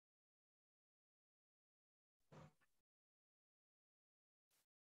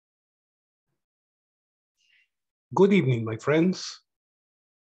Good evening, my friends.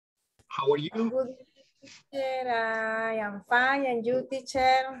 How are you? Good evening, teacher. I am fine, and you,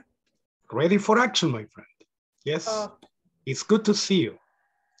 teacher? Ready for action, my friend. Yes, It's good to see you.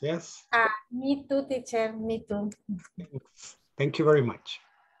 Yes. Me too, teacher, me too. Thanks. Thank you very much.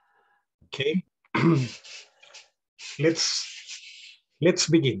 Okay, let's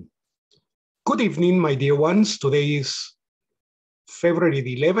begin. Good evening, my dear ones. Today is February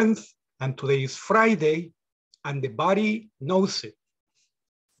the 11th, and today is Friday, and the body knows it.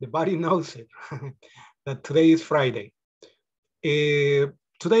 The body knows it, that today is Friday.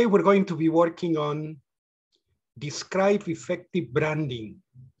 Today we're going to be working on describe effective branding.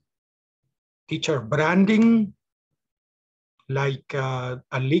 Teacher, branding like a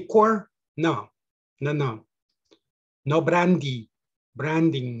liquor? No brandy,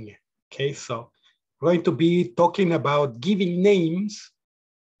 branding. Okay, so we're going to be talking about giving names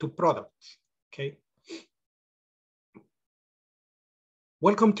to products. Okay.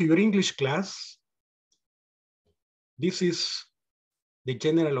 Welcome to your English class. This is the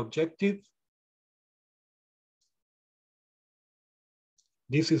general objective.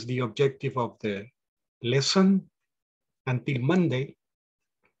 This is the objective of the lesson until Monday.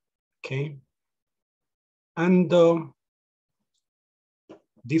 Okay. And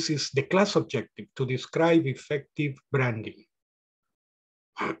this is the class objective, to describe effective branding.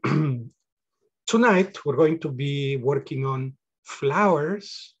 Tonight, we're going to be working on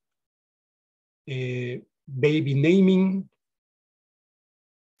flowers, baby naming,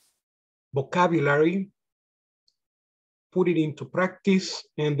 vocabulary, put it into practice,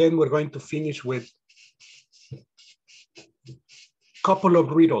 and then we're going to finish with a couple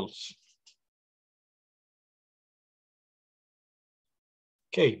of riddles.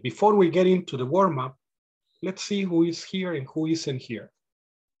 Okay, before we get into the warm-up, let's see who is here and who isn't here.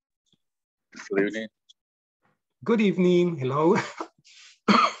 Good evening. Good evening. Hello.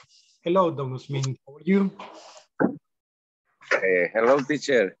 Hello, Don Usmin. How are you? Hello,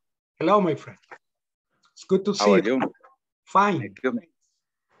 teacher. Hello, my friend. It's good to see you. How are you? Fine. Thank you.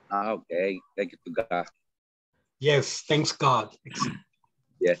 Okay. Thank you to God. Yes, thanks God.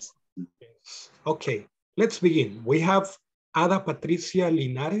 Yes. Yes. Okay, let's begin. We have Ada Patricia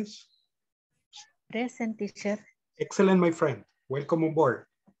Linares. Present, teacher. Excellent, my friend. Welcome on board.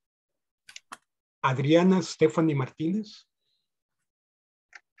 Adriana Stephanie Martinez.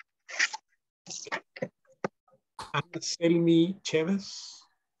 Ana Selmi Chavez.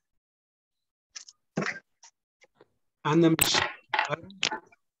 Ana Michelle.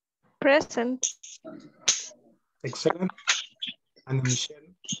 Present. Excellent. Ana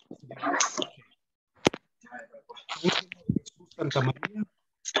Michelle. Santa Maria.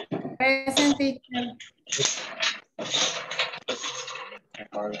 Present, teacher.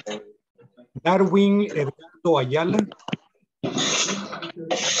 Darwin Edgardo Ayala.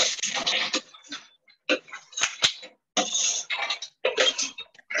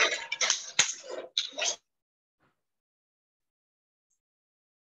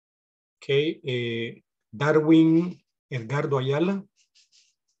 Okay, Darwin Edgardo Ayala.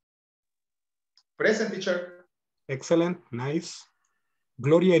 Present, teacher. Excellent, nice.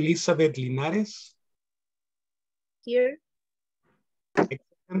 Gloria Elizabeth Linares. Here.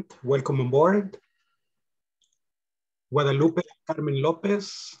 Excellent, welcome on board. Guadalupe Carmen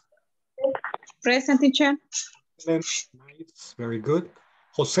Lopez. Present, teacher. Excellent, nice, very good.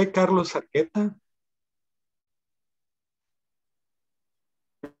 Jose Carlos Arqueta.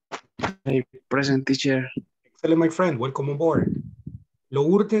 Hey, present, teacher. Excellent, my friend, welcome on board.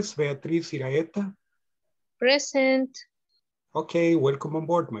 Lourdes Beatriz Iraeta. Present. Okay, welcome on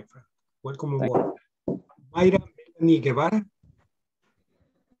board, my friend. Welcome on board. Mayra Melanie Guevara.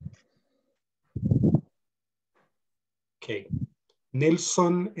 Okay.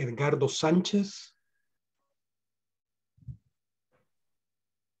 Nelson Edgardo Sánchez.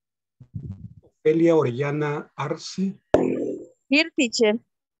 Ofelia Orellana Arce. Here, teacher.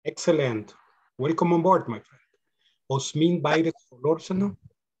 Excellent. Welcome on board, my friend. Osmin Baires Solórzano.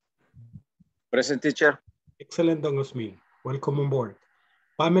 Present, teacher. Excellent, Don Osmin. Welcome on board.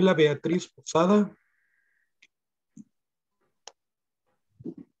 Pamela Beatriz Posada.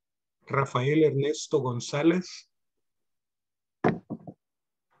 Rafael Ernesto González.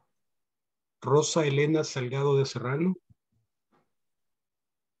 Rosa Elena Salgado de Serrano.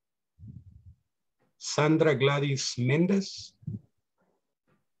 Sandra Gladys Méndez.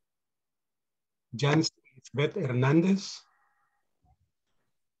 Jancy Lisbeth Hernández.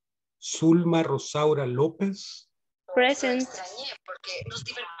 Zulma Rosaura López. Present.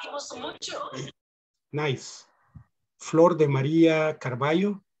 Nice. Flor de María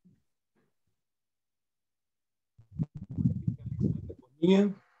Carballo.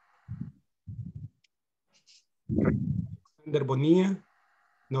 Bonilla. Alexander Bonilla.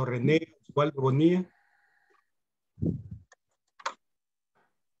 No, René Osvaldo Bonilla.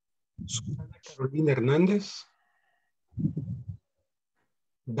 Susana Carolina Hernández.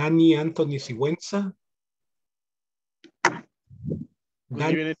 Dani Anthony Sigüenza.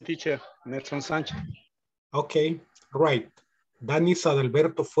 Good evening, teacher. Nelson Sanchez. Okay, right. Danis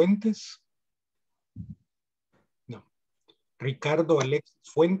Adalberto Fuentes. No. Ricardo Alexis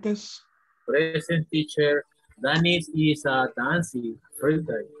Fuentes. Present, teacher. Danis is dancing.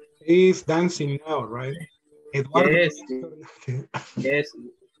 He's dancing now, right? Eduardo. Yes. Yes.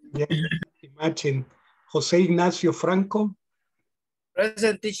 Yeah, imagine. Jose Ignacio Franco.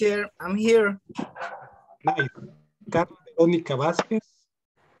 Present, teacher. I'm here. Nice. Carla Verónica Vázquez.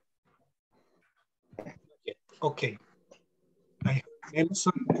 Okay. I have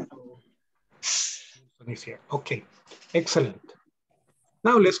Nelson. Nelson is here. Okay. Excellent.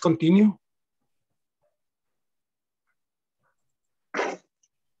 Now let's continue.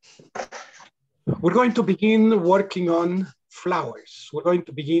 We're going to begin working on flowers. We're going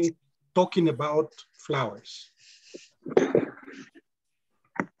to begin talking about flowers.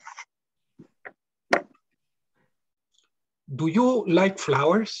 Do you like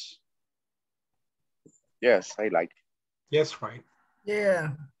flowers? Yes, I like. Yes, right.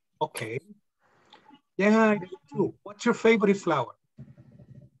 Yeah. Okay. Yeah, I do too. What's your favorite flower?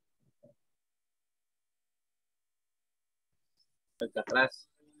 Alcatraz.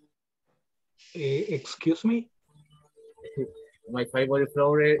 Excuse me? My favorite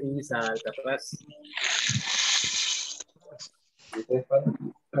flower is Alcatraz.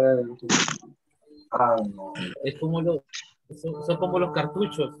 Es como son como los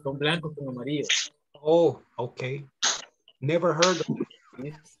cartuchos, son blancos con amarillo. Oh, okay. Never heard of that.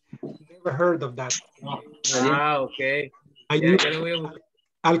 Never heard of that. Okay. I knew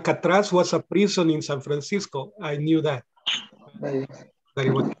Alcatraz was a prison in San Francisco. I knew that. But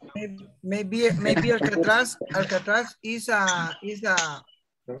it was... Maybe Alcatraz is a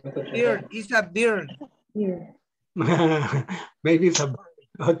bird. It's a bird. Maybe it's a bird.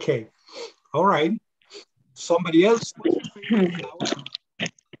 Okay. All right. Somebody else?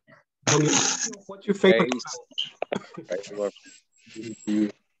 What's your favorite flower?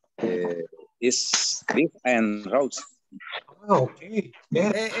 Is leaf and rose. Oh, okay.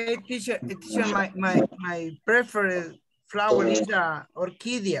 Yeah. Hey, teacher, my preferred flower is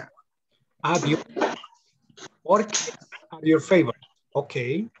orchidea. The orchids are your favorite.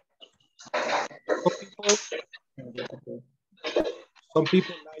 Okay. Some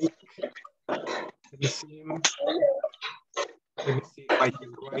people like, let me see if I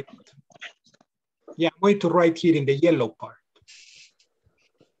can write. Yeah, I'm going to write here in the yellow part.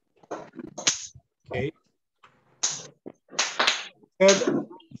 Okay.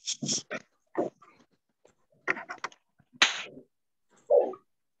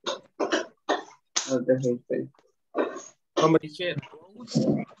 Somebody said rose,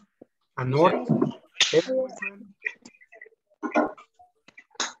 an orchid.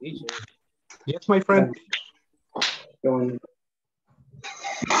 Yes, my friend.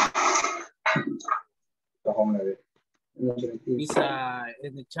 It's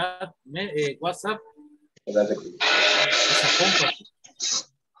in the chat, WhatsApp.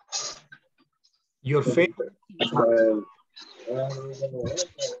 Your favorite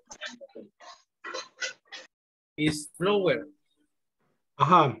is flower.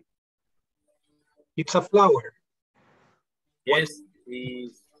 It's a flower. Yes,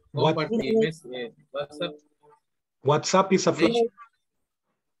 is WhatsApp. WhatsApp is a flower.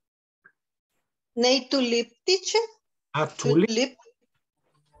 Name tulip, teacher? A tulip? Tulip?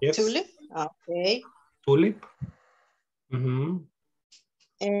 Yes. Tulip? Okay. Tulip. Mm-hmm.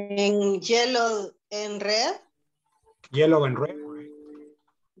 And yellow and red? Yellow and red.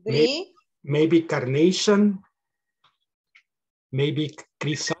 Green? Maybe carnation. Maybe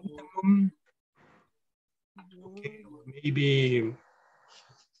chrysanthemum. Okay. Maybe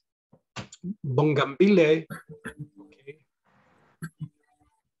bougainvillea. Okay.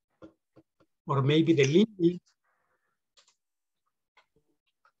 Or maybe the lily.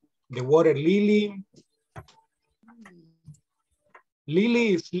 The water lily.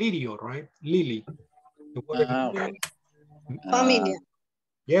 Lily is lirio, right? Lily. The water lily. Familia.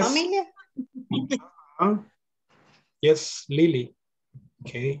 Yes. Familia? Yes, lily.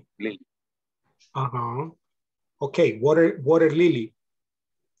 Okay. Lily. Okay, water lily.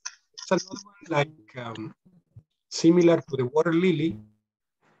 It's another one like similar to the water lily.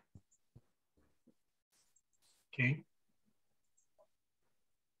 Okay.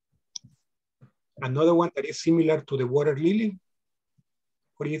 Another one that is similar to the water lily.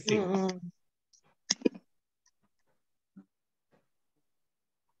 What do you think?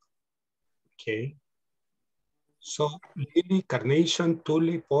 Okay. So lily, carnation,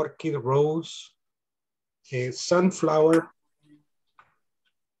 tulip, orchid, rose, sunflower,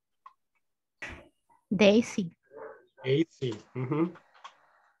 Daisy. daisy.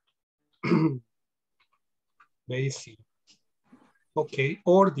 Daisy. Okay,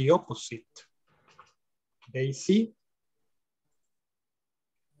 or the opposite. Daisy.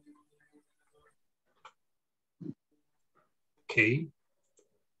 Okay.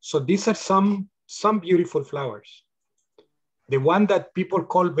 So these are some beautiful flowers. The one that people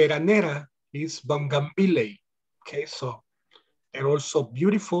call veranera is bougainvillea. Okay, so they're also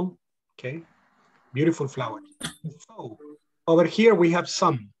beautiful. Okay, beautiful flowers. So over here we have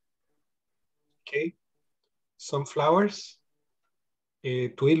some. Okay, some flowers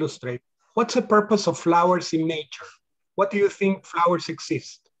to illustrate. What's the purpose of flowers in nature? What do you think flowers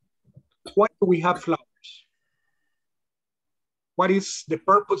exist? Why do we have flowers? What is the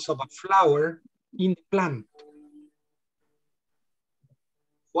purpose of a flower in the plant?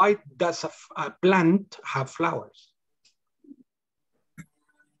 Why does a plant have flowers?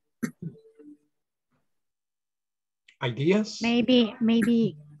 Ideas?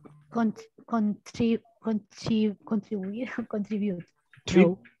 Maybe contribute.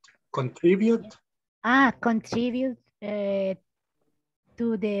 No. Contribute? Contribute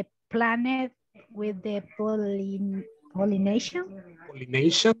to the planet with the pollination.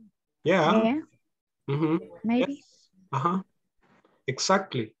 Pollination? Yeah. Maybe. Yes.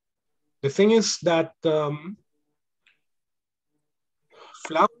 Exactly. The thing is that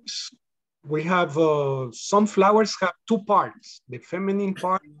flowers, we have, some flowers have two parts, the feminine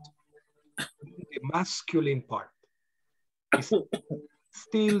part, the masculine part.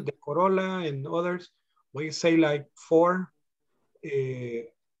 Still the corolla and others, we say like for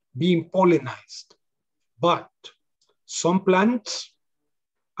being pollinized. But some plants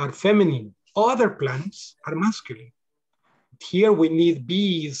are feminine, other plants are masculine. Here we need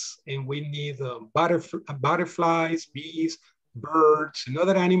bees and we need butterflies, bees, birds, and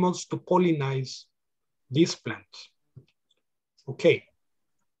other animals to pollinize these plants. Okay.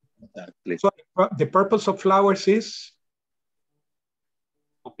 Exactly. So the purpose of flowers is?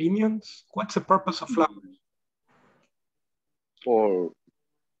 Opinions? What's the purpose of flowers?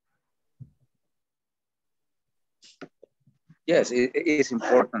 Yes, it is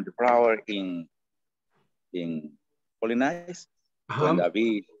important, the flower in pollinize. When the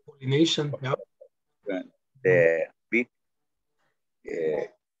bee, pollination, yeah. When the bee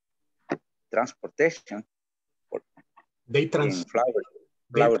transportation. They transport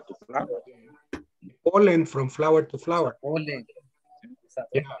flower to flower. Pollen from flower to flower. Pollen.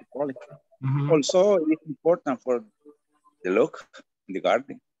 Yeah. Also, it's important for the look in the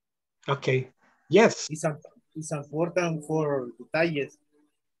garden. Okay. Yes. It's important for detalles.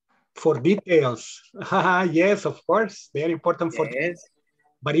 For details. Yes, of course. They are important for details.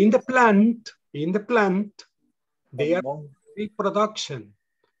 But in the plant, they are reproduction.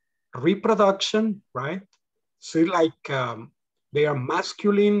 Reproduction, right? So like they are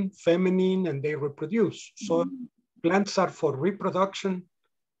masculine, feminine, and they reproduce. So plants are for reproduction.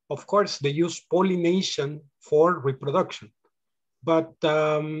 Of course, they use pollination for reproduction. But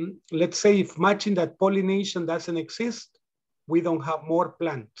let's say if matching that pollination doesn't exist, we don't have more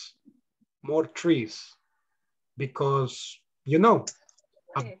plants, more trees. Because, you know,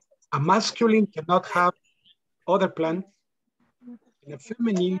 a masculine cannot have other plants, and a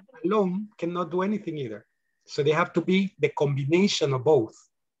feminine alone cannot do anything either. So they have to be the combination of both.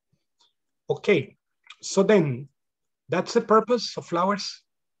 Okay, so then that's the purpose of flowers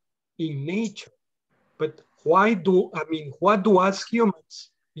in nature. But what do us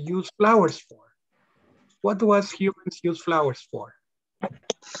humans use flowers for? What do us humans use flowers for?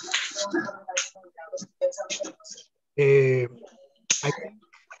 I think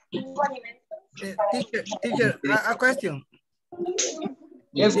Teacher, a question.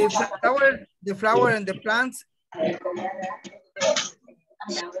 Yes. The flower and the plants.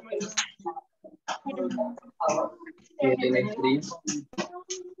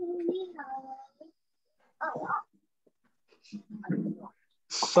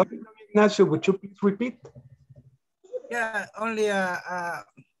 Sorry, Ignacio, would you please repeat? Yeah, only a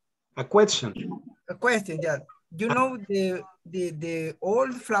question. A question, yeah. You know, the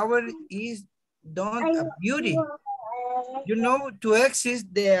old flower is done a beauty. You know, to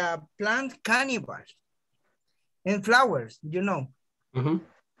exist the plant cannibal and flowers, you know.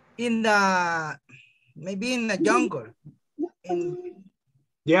 In the, maybe in the jungle,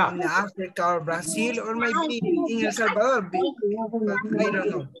 Yeah. In Africa or Brazil or maybe in El Salvador. I don't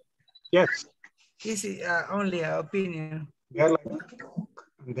know. Yes. This is only an opinion. They're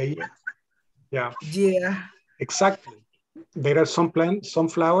like, yeah. Yeah. Exactly. There are some plants, some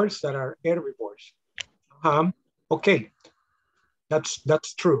flowers that are herbivores. Okay,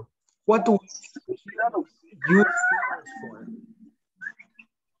 that's true. What do we use flowers for?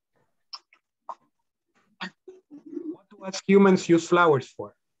 What do us humans use flowers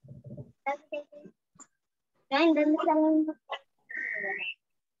for?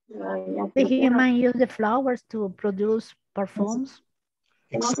 The human use the flowers to produce perfumes.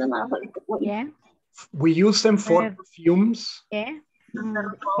 Yeah. We use them for perfumes. Yeah.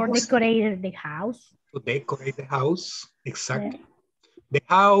 For decorating the house. To decorate the house, exactly. Yeah. The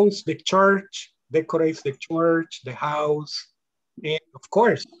house, the church, decorates the church, the house, and of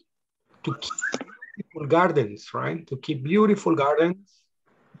course, to keep beautiful gardens, right? To keep beautiful gardens.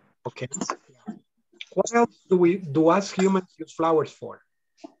 Okay. What else do us humans use flowers for?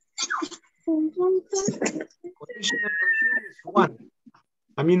 Conditioner perfume is one.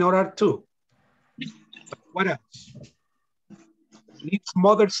 I mean, there are two. But what else? It's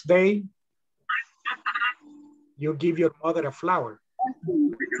Mother's Day. You give your mother a flower.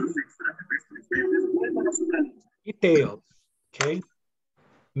 Details, okay?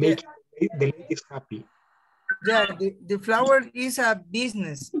 Make the ladies happy. Yeah, the flower is a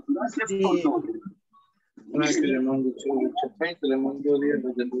business.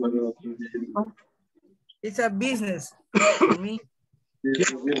 It's a business for me.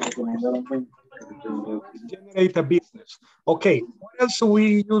 Generate a business. Okay, what else do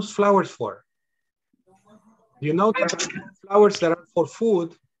we use flowers for? You know, there are flowers that are for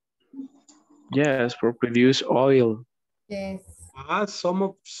food. Yes, for produce oil. Yes.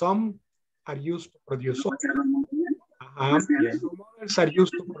 Some are used to produce oil. Yes. Some others are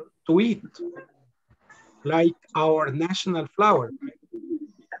used to eat, like our national flower. Right?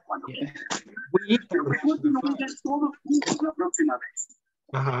 Yeah. We eat our national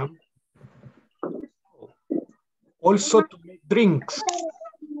flower. Also to make drinks.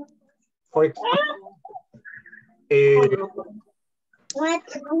 For example,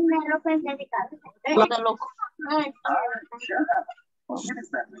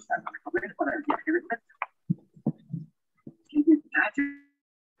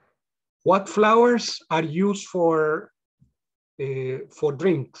 what flowers are used for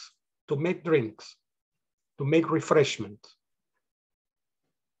drinks, to make refreshment?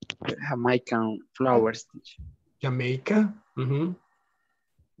 Jamaican flowers. Jamaica.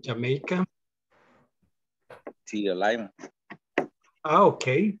 Jamaica. Tea or lime.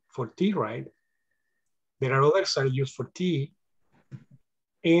 Okay, for tea, right? There are others that are used for tea.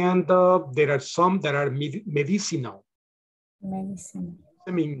 And there are some that are medicinal. Medicine.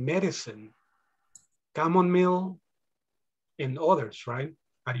 I mean, medicine. Chamomile and others, right?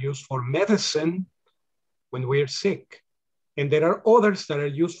 Are used for medicine when we're sick. And there are others that are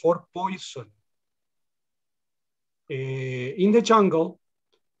used for poison. In the jungle,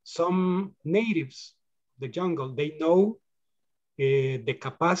 some natives, the jungle, they know the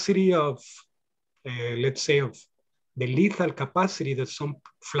capacity of, let's say, of the lethal capacity that some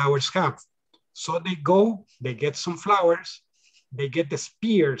flowers have. So they go, they get some flowers, they get the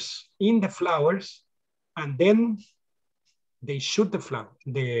spears in the flowers, and then they shoot the flower,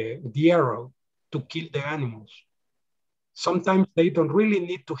 the arrow to kill the animals. Sometimes they don't really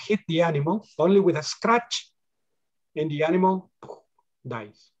need to hit the animal, only with a scratch, and the animal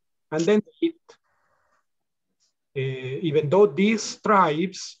dies. And then they eat. Even though these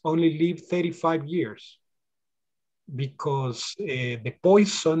tribes only live 35 years, because the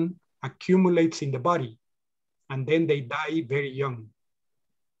poison accumulates in the body, and then they die very young.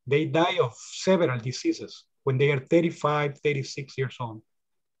 They die of several diseases when they are 35, 36 years old.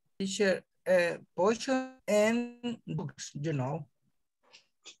 Teacher, poison and drugs, you know.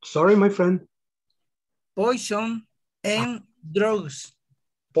 Sorry, my friend. Poison and drugs.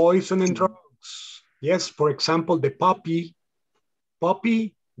 Poison and drugs. Yes, for example, the poppy,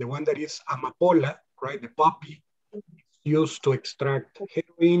 the one that is amapola, right? The poppy is used to extract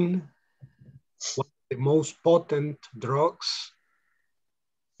heroin, one of the most potent drugs.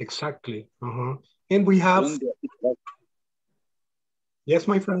 Exactly. And we have... Yes,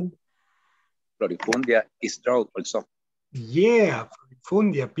 my friend? Florifundia is drug also. Yeah,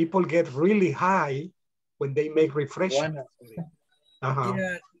 Florifundia. People get really high when they make refreshments.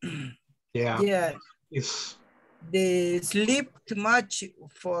 Yeah. It's... They sleep too much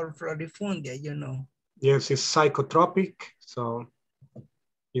for Florifundia, you know. Yes, it's psychotropic. So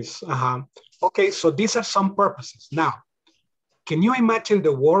it's, okay, so these are some purposes. Now, Can you imagine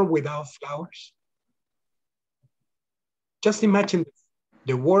the world without flowers? Just imagine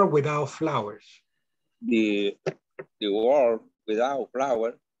the world without flowers. The world without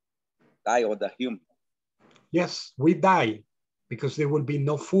flower, die of the human. Yes, we die because there will be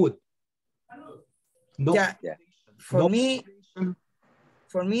no food. No, yeah. For no me,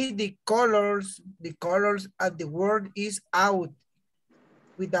 the colors of the world is out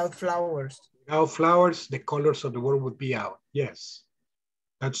without flowers. Without flowers, the colors of the world would be out. Yes,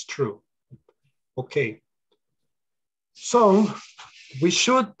 that's true. Okay. So we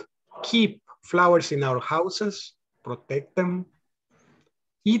should keep flowers in our houses, protect them,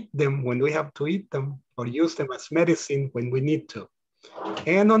 eat them when we have to eat them, or use them as medicine when we need to.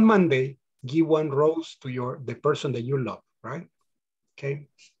 And on Monday, give one rose to the person that you love, right? Okay.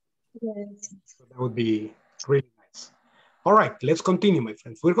 Yes. So that would be really nice. All right, let's continue, my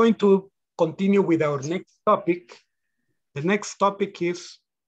friends. We're going to continue with our next topic. The next topic is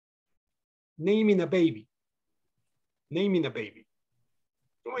naming a baby. Naming a baby.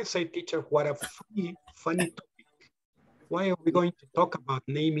 You might say, teacher, what a funny topic. Why are we going to talk about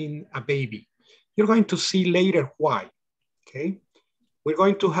naming a baby? You're going to see later why, okay? We're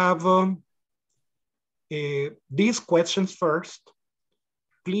going to have these questions first.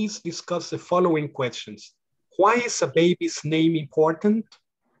 Please discuss the following questions. Why is a baby's name important?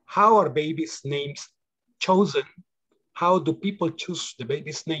 How are babies' names chosen? How do people choose the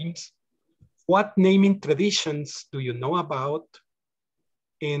baby's names? What naming traditions do you know about?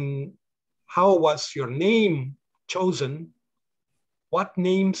 And how was your name chosen? What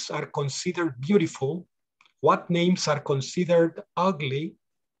names are considered beautiful? What names are considered ugly?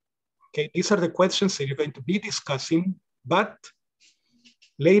 Okay, these are the questions that you're going to be discussing, but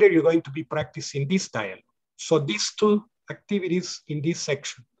later you're going to be practicing this dialogue. So these two activities in this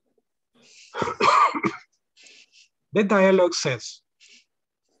section. The dialogue says,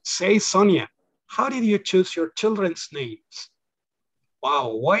 say, Sonia, how did you choose your children's names?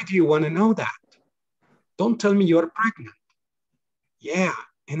 Wow, why do you want to know that? Don't tell me you're pregnant. Yeah,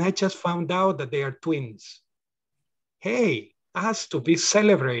 and I just found out that they are twins. Hey, that has to be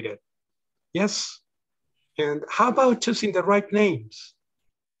celebrated. Yes, and how about choosing the right names?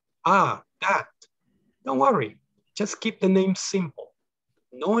 Ah, that. Don't worry, just keep the names simple.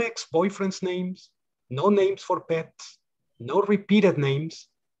 No ex-boyfriend's names, no names for pets, no repeated names.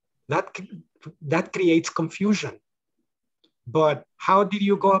 That creates confusion. But how did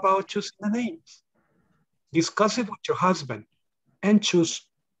you go about choosing the names? Discuss it with your husband and choose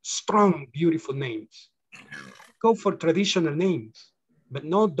strong, beautiful names. Go for traditional names, but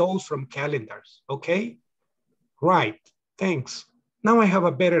not those from calendars, okay? Right, thanks. Now I have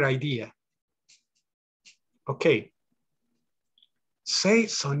a better idea. Okay. Say,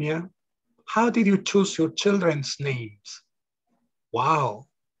 Sonia, how did you choose your children's names? Wow,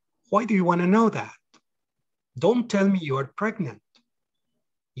 why do you want to know that? Don't tell me you are pregnant.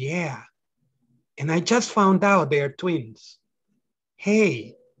 Yeah, and I just found out they are twins.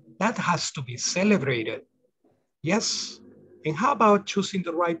 Hey, that has to be celebrated. Yes, and how about choosing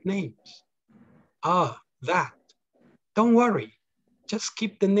the right names? Ah, that. Don't worry, just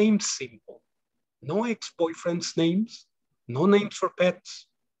keep the names simple. No ex-boyfriend's names, no names for pets,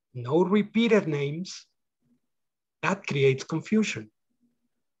 no repeated names. That creates confusion.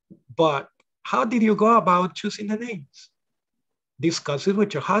 But how did you go about choosing the names? Discuss it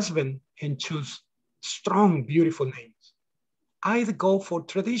with your husband and choose strong, beautiful names. I'd go for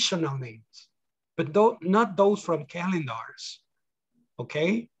traditional names, but not those from calendars.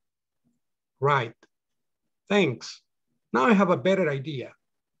 Okay? Right. Thanks. Now I have a better idea.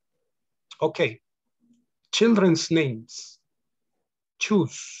 Okay. Children's names.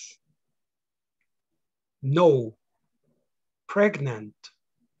 Choose. No. Pregnant.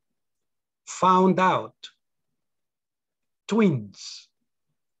 Found out. Twins.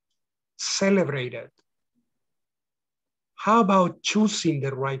 Celebrated. How about choosing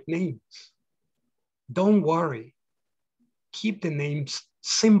the right names? Don't worry. Keep the names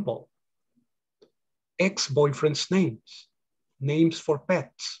simple. Ex-boyfriend's names. Names for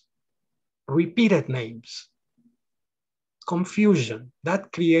pets. Repeated names. Confusion.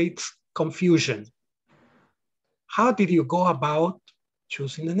 That creates confusion. How did you go about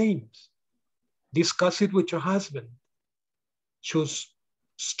choosing the names? Discuss it with your husband. Choose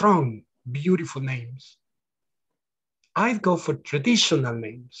strong, beautiful names. I'd go for traditional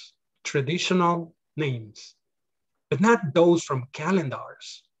names, but not those from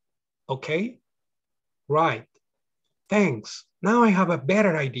calendars. Okay? Right. Thanks. Now I have a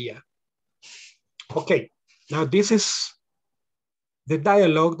better idea. Okay, now this is the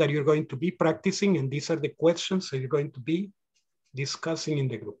dialogue that you're going to be practicing, and these are the questions that you're going to be discussing in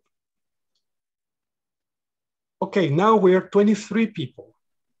the group. Okay, now we are 23 people.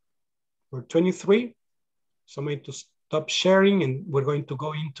 We're 23, so I'm going to stop sharing and we're going to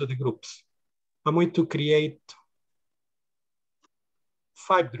go into the groups. I'm going to create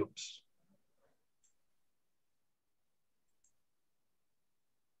 5 groups.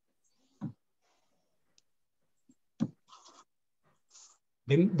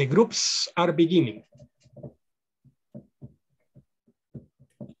 Then the groups are beginning.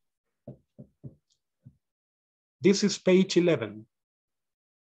 This is page 11.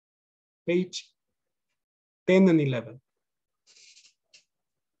 Page 10 and 11.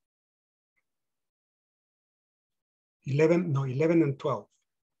 No, 11 and 12.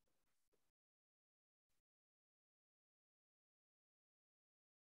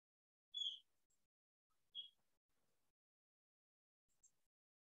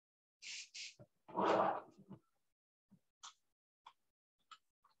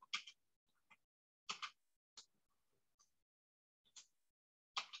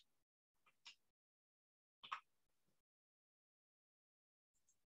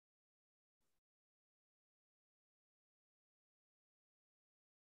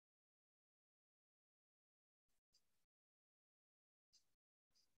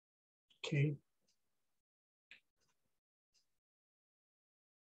 Okay.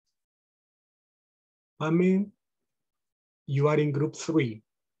 Pame, you are in group 3.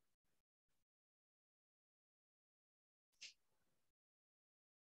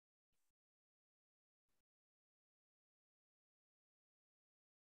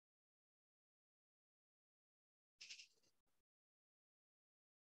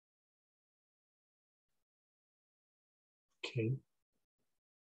 Okay.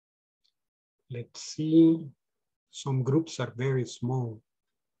 Let's see. Some groups are very small.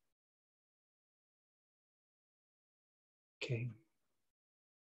 Okay.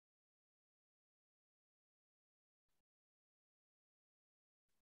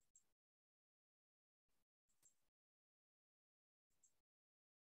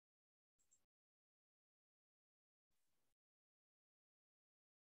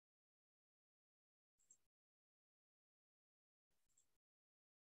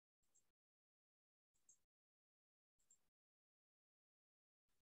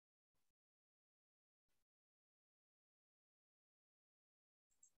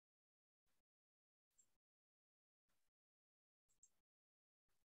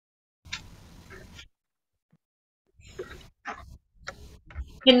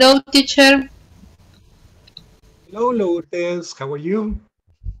 Hello, teacher. Hello, Lourdes. How are you?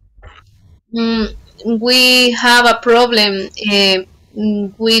 We have a problem.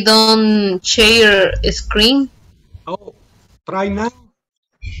 We don't share a screen. Oh, try now.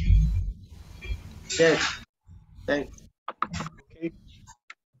 Yes. Thanks. Okay.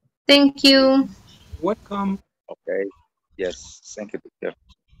 Thank you. Welcome. Okay. Yes. Thank you, teacher.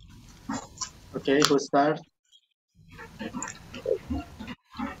 Okay, who start?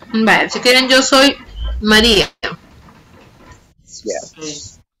 Vale, si quieren yo soy María. Yes. Okay.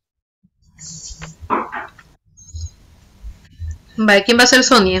 Vale, ¿quién va a ser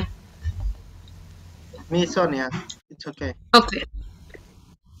Sonia? Me, Sonia. It's okay. Okay.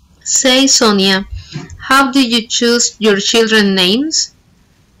 Say, Sonia, how did you choose your children's names?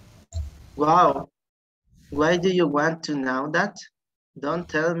 Wow. Why do you want to know that? Don't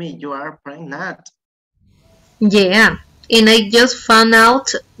tell me you are pregnant. Yeah, and I just found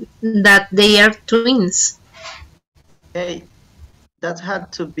out that they are twins. Hey, that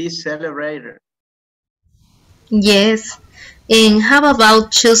had to be celebrated. Yes. And how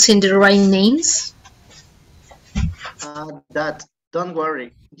about choosing the right names? That, don't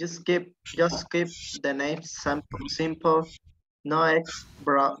worry. Just keep the names simple. No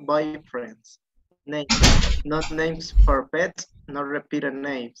ex-boyfriends. Names, not names for pets, not repeated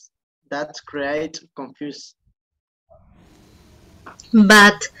names. That creates confusion.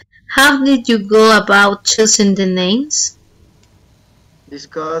 But how did you go about choosing the names?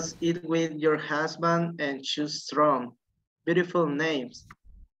 Discuss it with your husband and choose strong, beautiful names.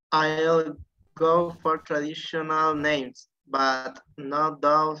 I'll go for traditional names, but not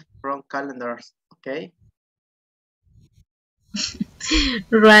those from calendars, okay?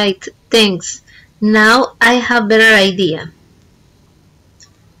 Right, thanks. Now I have better idea.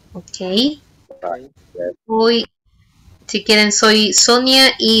 Okay. Okay. Hoy, si quieren, soy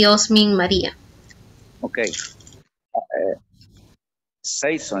Sonia y Osmin María. Okay.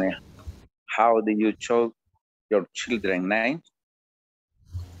 Say, Sonia, how do you choose your children's name?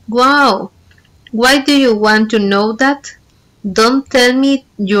 Wow, why do you want to know that? Don't tell me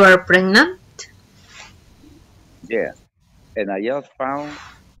you are pregnant. Yeah, And I just found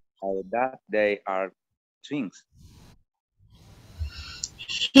out that they are twins.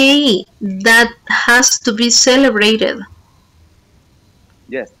 Hey, that has to be celebrated.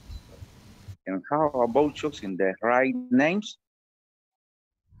 Yes. And how about choosing the right names?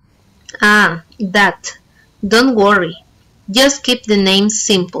 Ah, that. Don't worry. Just keep the names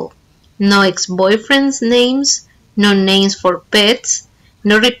simple. No ex-boyfriends' names, no names for pets,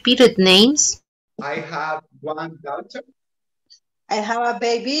 no repeated names. I have one daughter. I have a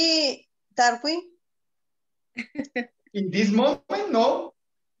baby, Darwin. In this moment, no.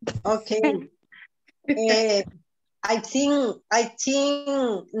 Okay. I think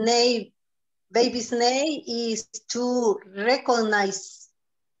name, baby's name is to recognize.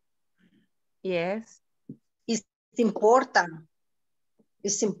 Yes. It's important.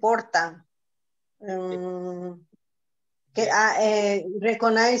 It's important.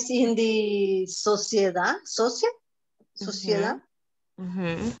 Recognize in the sociedad. Sociedad.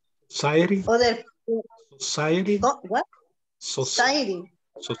 Society. Other. Society. What? Society.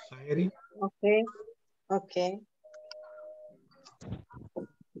 Society. Okay. Okay.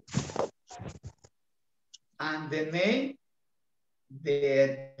 And the name,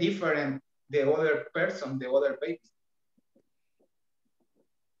 the other person, the other baby.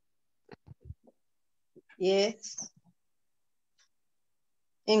 Yes.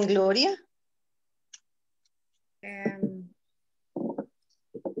 En Gloria.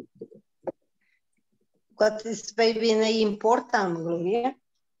 What is baby name important, Gloria?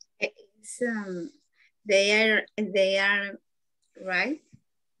 It's, they are right.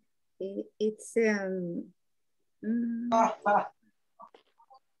 It's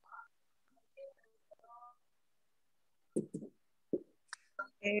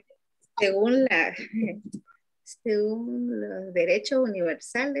según los derechos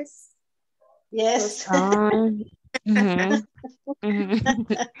universales. Yes.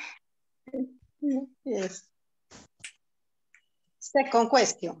 Yes. Second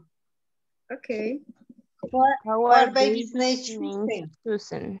question. Okay. What baby's name?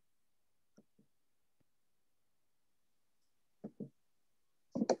 Susan.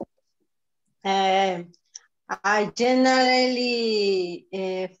 I generally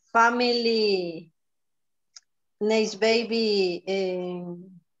family names baby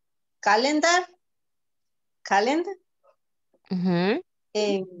calendar.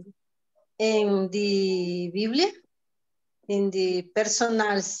 In the Biblia, in the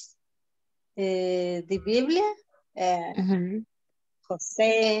personals, the Biblia,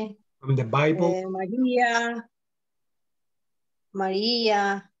 Jose, from the Bible,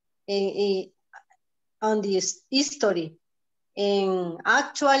 Maria, on this history, and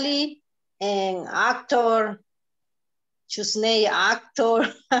actually, an actor, choose name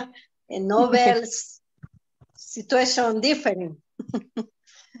actor, and novels, situation different.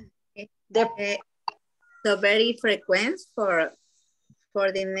 So very frequent for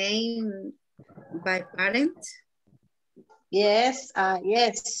the name by parents. Yes,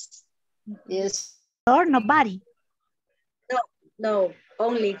 yes, yes. Or nobody? No,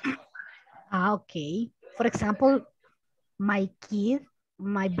 only. Okay. For example, my kid,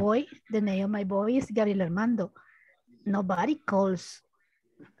 my boy, the name of my boy is Gabriel Armando. Nobody calls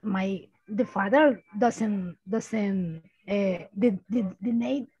the father doesn't the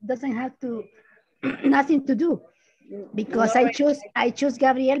name doesn't have to nothing to do, because I choose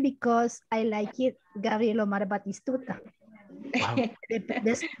Gabriel because I like it, Gabriel Omar Batistuta. Wow.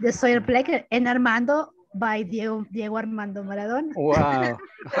 The soil plaque and Armando by Diego Armando Maradona. Wow.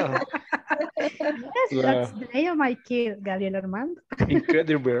 Yes, Wow. that's the name of my kid, Gabriel Armando.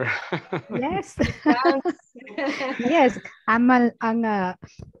 Incredible. Yes. Yes, I'm a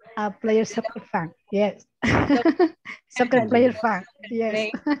player soccer fan. Yes. Soccer player fan.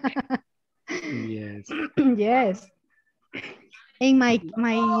 Yes. Yes. Yes. And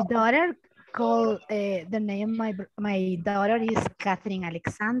my daughter called the name of my daughter is Catherine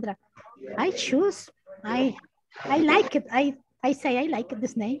Alexandra. I choose. I like it. I say I like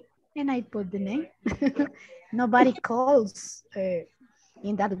this name and I put the name. Nobody calls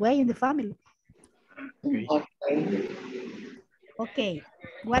in that way in the family. Okay.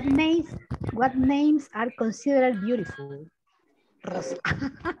 What names are considered beautiful? Rosa.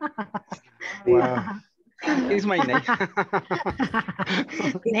 Wow. It's my name.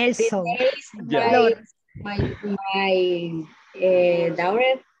 Nelson. My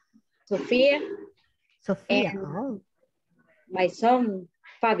daughter, Sophia. Sophia. And my son,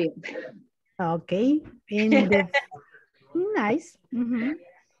 Fabio. Okay. And nice. Mm-hmm.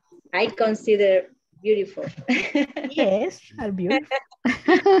 I consider beautiful. Yes, are beautiful.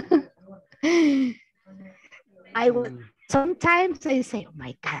 Sometimes I say, oh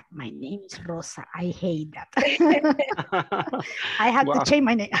my God, my name is Rosa. I hate that. I have to change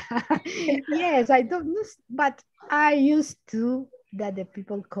my name. Yes, I don't know, but I used to that the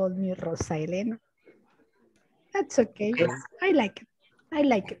people call me Rosa Elena. That's okay. I like it. I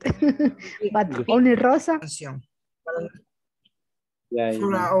like it. But only Rosa. Yeah,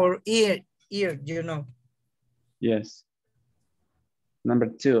 For our ear, you know. Yes. Number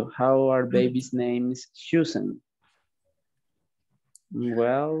 2, how are babies' names chosen?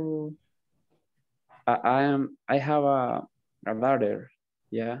 Well, I have a daughter,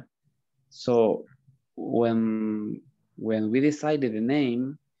 yeah. So when we decided the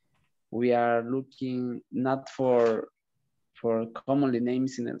name, we are looking not for commonly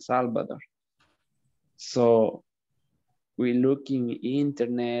names in El Salvador. So we look in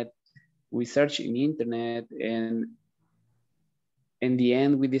internet, we search in internet, and in the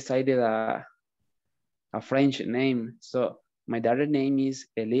end we decided a French name. So my daughter's name is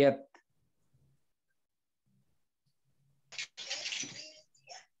Eliette.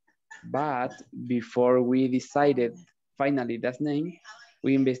 But before we decided finally that name,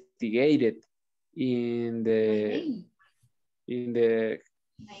 we investigated in the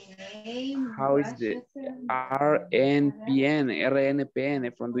how is the RNPN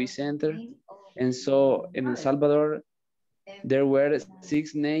from the center. And so in El Salvador, there were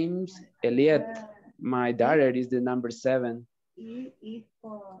 6 names. Eliette, my daughter, is the number 7.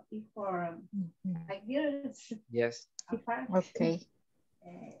 Yes. Okay.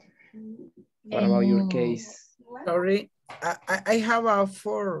 What about your case? Sorry, I have a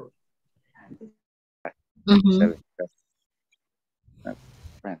 4.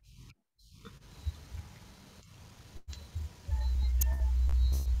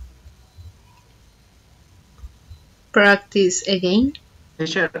 Practice again.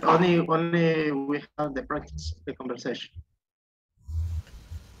 Teacher, only we have the practice, the conversation.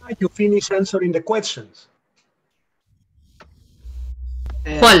 You finish answering the questions.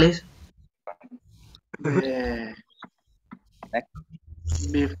 ¿Cuáles?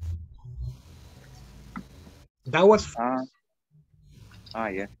 That was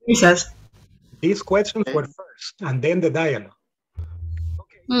yeah. Quizás. These questions were first, and then the dialogue.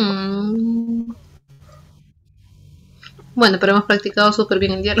 Bueno, pero hemos practicado súper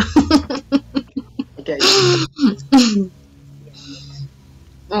bien el diálogo. Okay.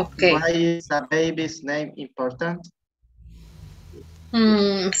 Okay. Why is a baby's name important?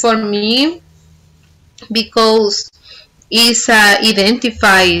 For me, because it's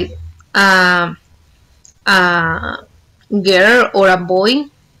identify a girl or a boy,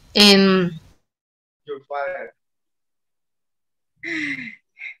 and Your father.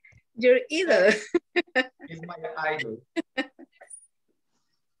 Your idol. He's my idol.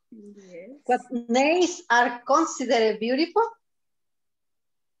 Yes. What names are considered beautiful?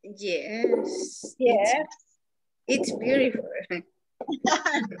 Yes. Yes. It's beautiful.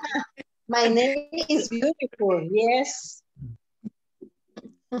 My name is beautiful. Yes.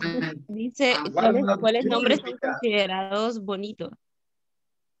 Dice, ¿cuáles nombres son considerados bonitos?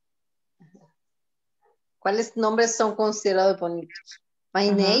 ¿Cuáles nombres son considerados bonitos? My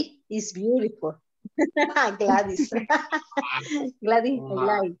name is beautiful. Gladys. Gladys, I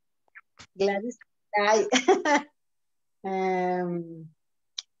like. Gladys, I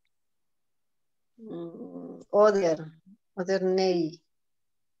other name.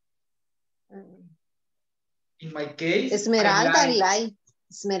 In my case, Esmeralda, I like.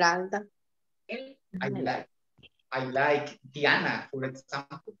 Esmeralda. I like Diana, for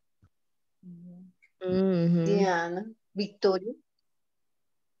example. Diana. Victoria.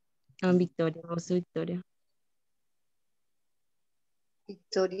 Victoria, also Victoria.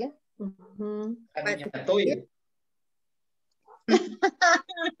 Victoria.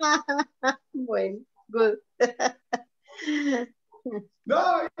 Bueno, good.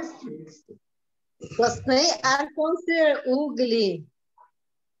 No, it's true. Cosney are considered ugly.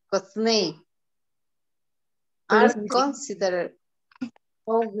 Cosney are considered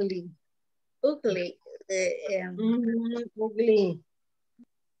ugly. Ugly. Ugly.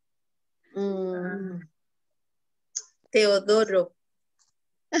 Teodoro.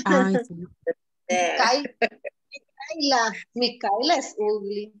 Ay, sí. Micaela es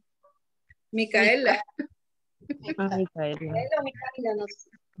ugly. Micaela. Micaela, no sé.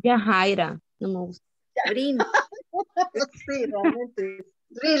 Yajaira, no me gusta. Brin. Sí, realmente.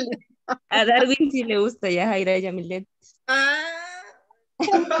 Really. A Darwin sí le gusta Yajaira y Yamilet.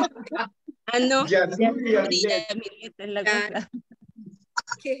 No. Yamilet es la cosa.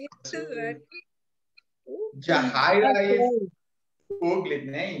 ¿Qué es eso? Yajaira is ugly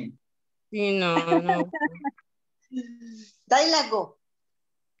name. Sí, no. Dialogue.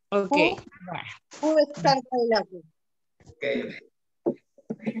 Okay. Who start dialogue?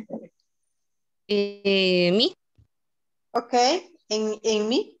 Me? Okay, en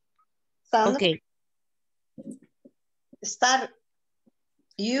me. Sandra. Okay. Start.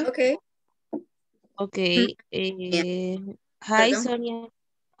 You. Okay. Okay. Hi, Sonia.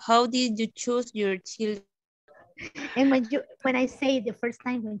 How did you choose your children? And when I say the first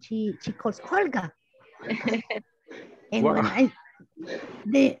time when she calls Olga, and Wow.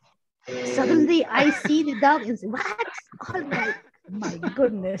 when suddenly I see the dog and say, what? Olga, my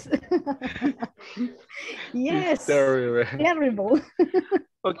goodness. Yes, terrible.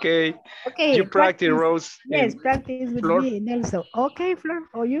 Okay. Okay, You practice, Rose. Yes, practice with Flor? me, Nelson. Okay, Flor,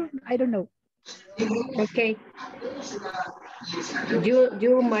 or you? I don't know. Okay.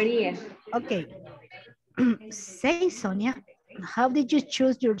 You, Maria. Okay. Say, Sonia, how did you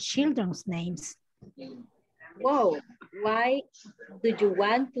choose your children's names? Whoa, why do you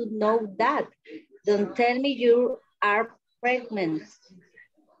want to know that? Don't tell me you are pregnant.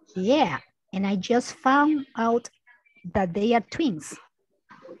 Yeah, and I just found out that they are twins.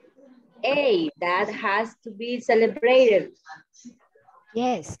 Hey, that has to be celebrated.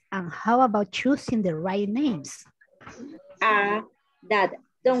 Yes, and how about choosing the right names? That,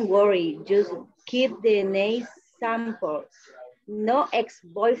 don't worry, just keep the name sample. No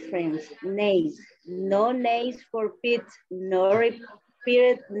ex-boyfriends names, no names for pets, no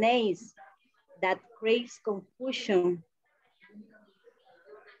repeated names. That creates confusion.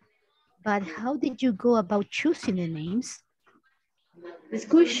 But how did you go about choosing the names?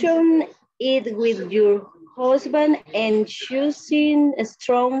 Discussion it with your husband and choosing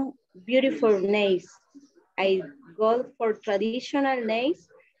strong, beautiful names. I go for traditional names,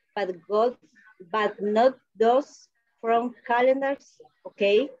 but not those from calendars,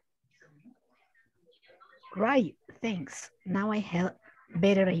 okay? Right, thanks. Now I have a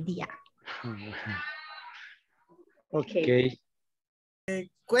better idea. Okay.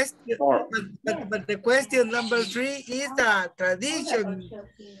 Question, but the question number 3 is the tradition.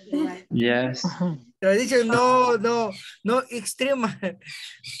 Yes. Tradition, no extreme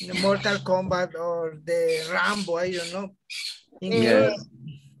Mortal Kombat or the Rambo, I don't know. Yes.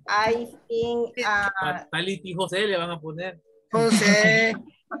 I think Fatality José le van a poner. Jose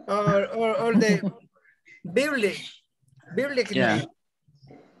or the biblical Yeah. name.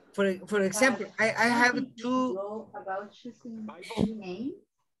 For example, I have two.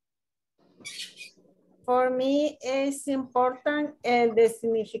 for me it's important the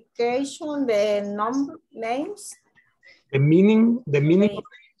signification, the names. The meaning.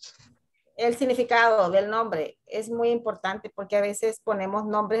 El significado del nombre es muy importante porque a veces ponemos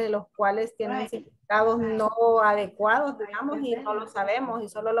nombres de los cuales tienen significados no adecuados, digamos, y no lo sabemos y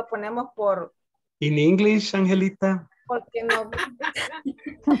solo lo ponemos por... In English, Angelita. Porque no...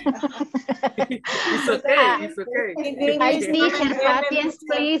 It's okay, it's okay. Hi, teacher,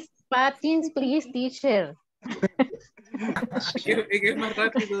 patience, please, teacher. Es más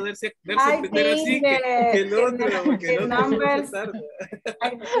rápido darse entender así que el otro, porque el otro se tarda.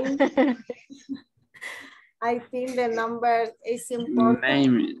 I think the number is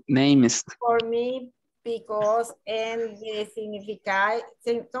important Names. for me because and the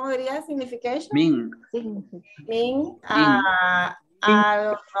 ¿cómo diría signification? Mean. I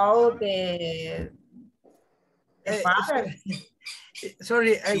don't know the father.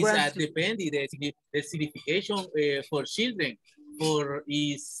 Sorry, I want depende the signification for children. For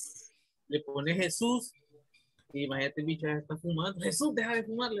is le pones Jesús y imagínate bicho está fumando. Jesús, deja de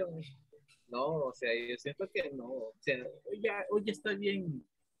fumarle. No, o sea, yo siento que no. O sea, hoy está bien.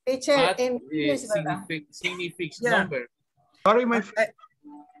 Teacher, signifies yeah. number. Sorry, my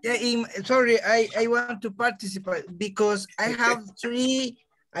sorry, I want to participate because I have three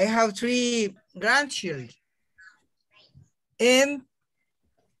grandchildren. And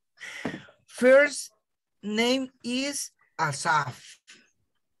first name is Asaf.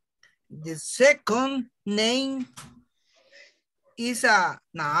 The second name is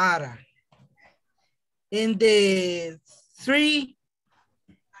Nahara. And the three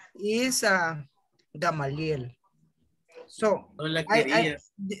is Gamaliel. So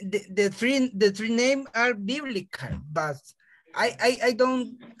the three names are biblical, but I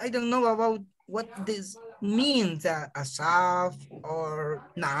don't know about what this means, Asaf or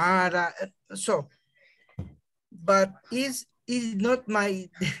Nahara. So, but it's not my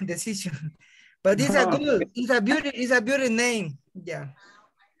decision. But it's a beauty name. Yeah.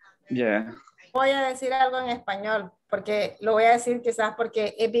 Yeah. Voy a decir algo en español, porque lo voy a decir quizás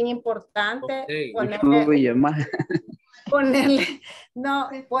porque es bien importante ponerle un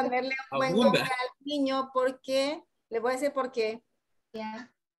buen nombre niño porque, le voy a decir por qué. Yeah.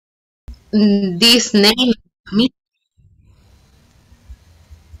 This name, me.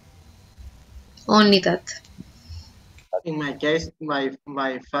 Only that. In my case,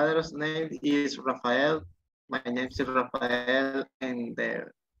 my father's name is Rafael. My name is Rafael, and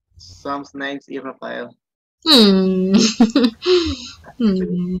the son's name is Rafael. Hmm.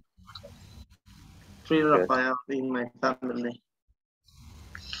 Three Rafael in my family.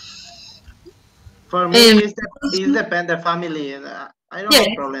 For me, it's depend the family. I don't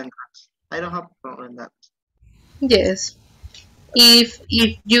have problem. I don't have problem that. Yes. If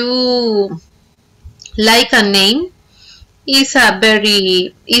you like a name, it's a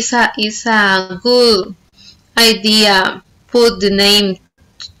good idea. Put the name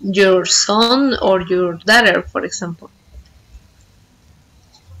your son or your daughter, for example.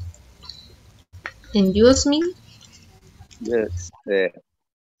 And you ask me? Yes, the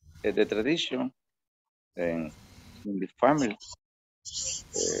tradition in the family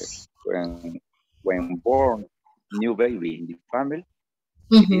when born new baby in the family,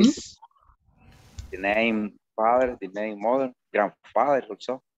 it is the name father, the name mother, grandfather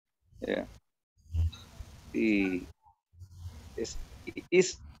also. Yeah, it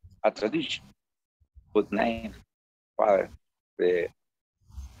is a tradition. Put name father, the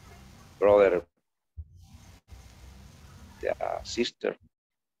brother, the sister,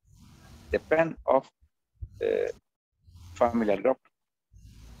 depend of family group.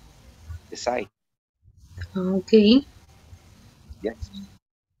 Decide. Okay. Yes.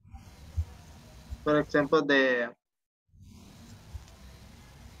 For example,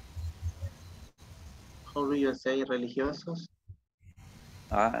 how do you say religiosos?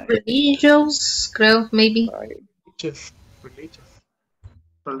 Religious, creo, maybe. Religious.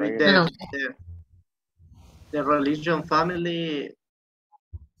 The religion family,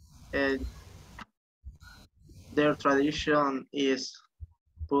 their tradition is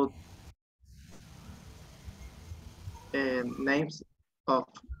put names of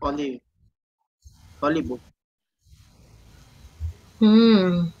holy book.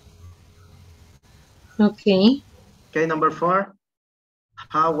 Okay. Okay, number 4.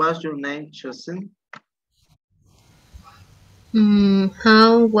 How was your name chosen?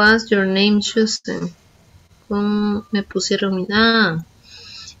 How was your name chosen? ¿Cómo me pusieron?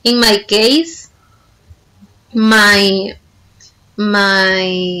 In my case, my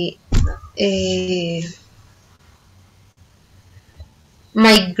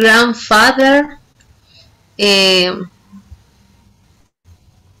grandfather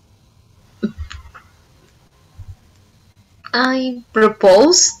I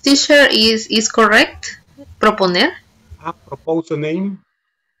propose, teacher, is correct? Proponer? Propose a name.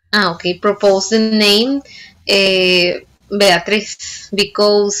 Okay, propose the name Beatriz,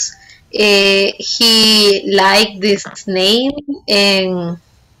 because he liked this name and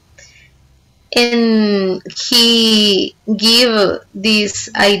he give this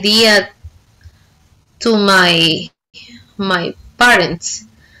idea to my parents.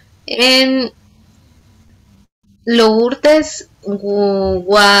 And Lourdes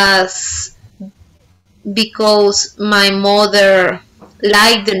was because my mother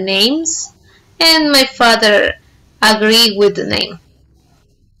liked the names and my father agreed with the name.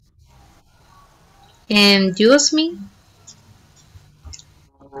 And you ask me?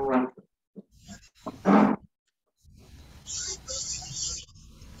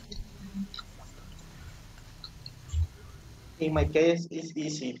 In my case, it's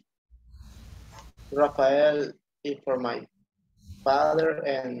easy. Rafael is for my father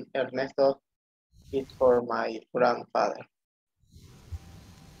and Ernesto is for my grandfather.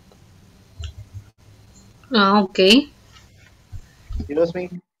 Okay. Excuse me.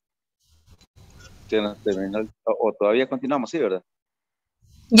 O todavía continuamos, sí, ¿verdad?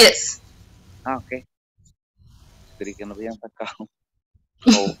 Yes. Ok. Creí que nos habían sacado.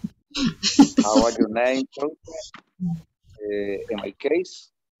 So, how are your name? In my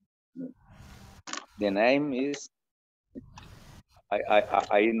case, the name is,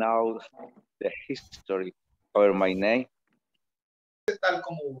 I know the history of my name. Tal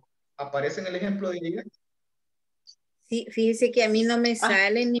como aparece en el ejemplo de ella. Sí, fíjese que a mí no me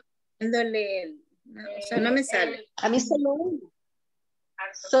sale ni viéndole, o sea, no me sale. A mí solo uno.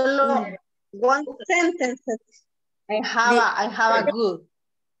 Solo one sentence. I have a good.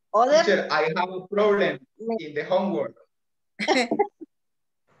 Other? Teacher, I have a problem in the homework.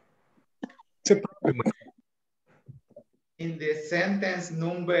 In the sentence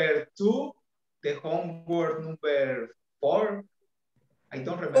number 2, the homework number 4, I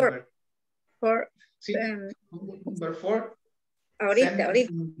don't remember. 4. Sí, number 4. Ahorita le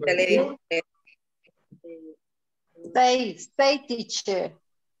digo. Stay, teacher.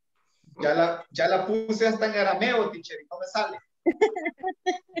 Ya la puse hasta en arameo, teacher, y no me sale.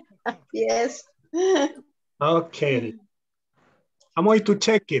 Yes. Okay. I'm going to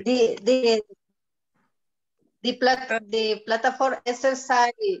check it. The platform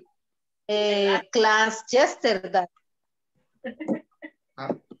exercise class yesterday.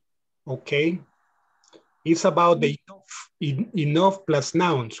 Okay. It's about the enough plus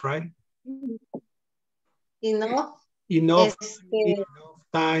nouns, right? Enough. Enough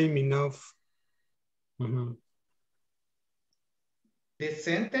time, enough. The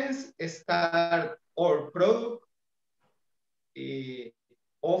sentence start or product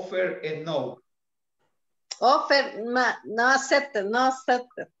offer and no. Offer, no accepted, no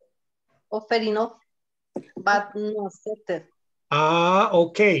accepted. Offer enough, but no accepted.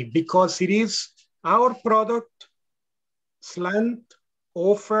 Okay, because it is our product, slant,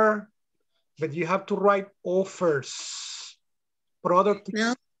 offer, but you have to write offers. Product,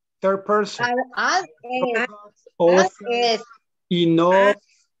 no. Third person. Offer, enough.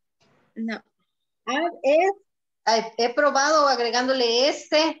 No. He probado agregándole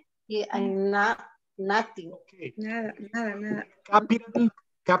este y nothing. Okay. Nada.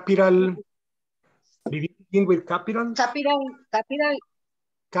 Capital. Did you begin with capital? Capital.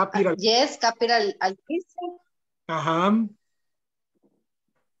 Yes, capital.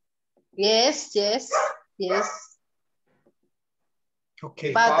 Yes.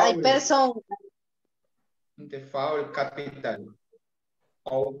 Okay. But I person. The foul capital.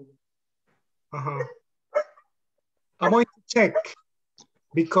 Oh. I'm going to check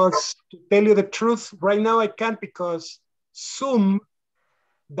because to tell you the truth, right now I can't because Zoom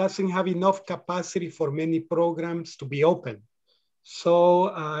doesn't have enough capacity for many programs to be open. So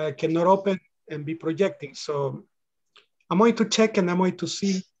I cannot open and be projecting. So I'm going to check and I'm going to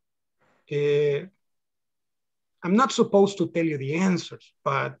see. I'm not supposed to tell you the answers,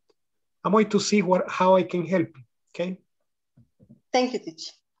 but I'm going to see how I can help you, okay? Thank you,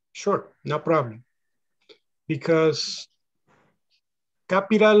 teacher. Sure, no problem. Because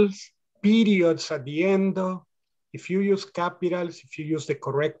capitals, periods at the end, if you use capitals, if you use the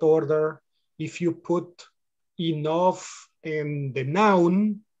correct order, if you put enough in the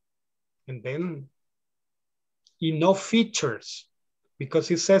noun, and then enough features, because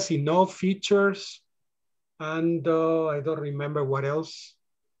it says enough features, and I don't remember what else,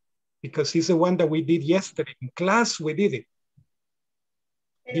 because it's the one that we did yesterday. In class, we did it.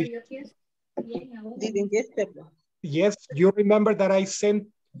 Didn't yesterday. Yes, you remember that I sent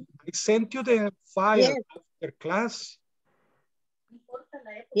you the file after class?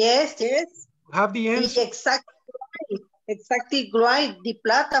 Yes. Have the answer? Exactly right, the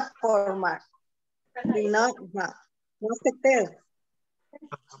platform. No se queda.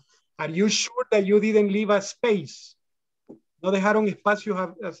 Are you sure that you didn't leave a space? No dejaron espacio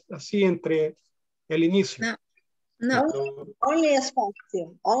así entre el inicio. No. Only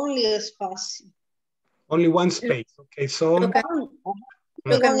espacio. Only one space. Okay, so.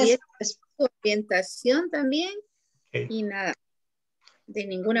 Lo cambié su orientación también. Okay. Y nada, de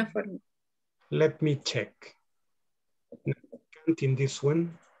ninguna forma. Let me check. Can't in this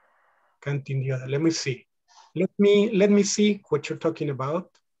one. Can't in the other. Let me see. Let me see what you're talking about.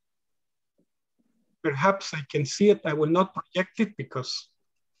 Perhaps I can see it. I will not project it because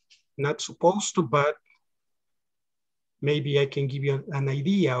I'm not supposed to, but maybe I can give you an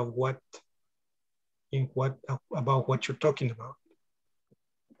idea of about what you're talking about.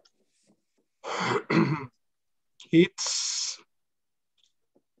 It's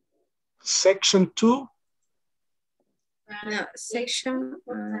section 2. No, section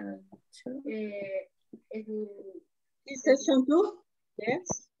 2. Section 2?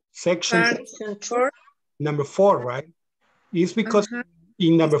 Yes. Section 4. Number 4, right? It's because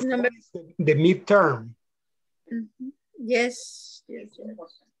in number 4 is the midterm. Yes.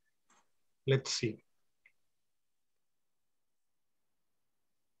 Let's see.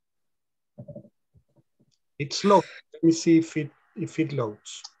 It's slow. Let me see if it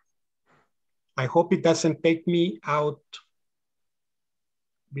loads. I hope it doesn't take me out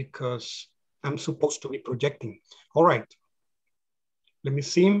because I'm supposed to be projecting. All right. Let me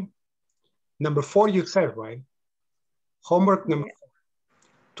see. Number 4 you said, right? Homework number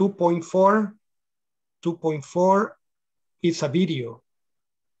 4. 2.4. 2.4 is a video.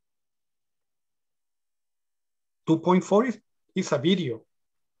 2.4 is a video.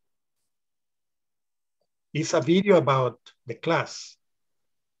 It's a video about the class.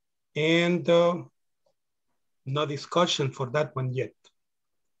 And no discussion for that one yet.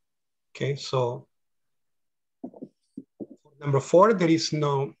 Okay, so for number 4, there is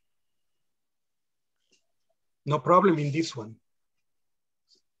no No problem in this one.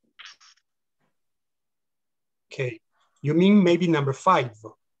 Okay, you mean maybe number 5.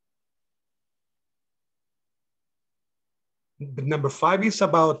 But number 5 is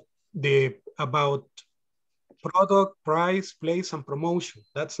about product, price, place, and promotion.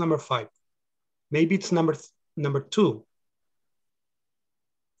 That's number 5. Maybe it's number 2.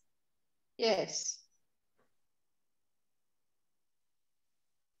 Yes.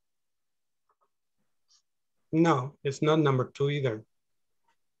 No, it's not number 2 either.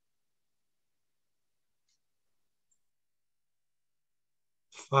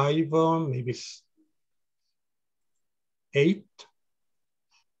 5, maybe it's 8.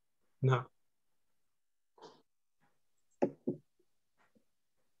 No.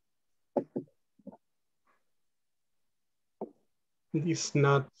 It's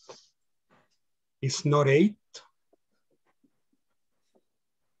not 8.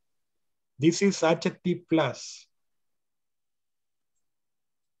 This is adjective plus.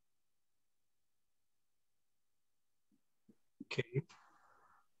 Okay.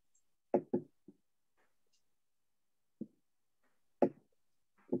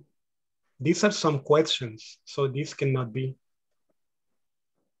 These are some questions, so this cannot be.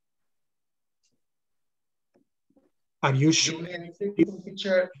 Are you sure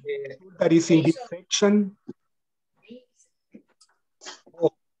that is in this section?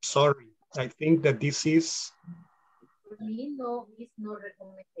 Oh, sorry. I think that this is. For me, no, it's no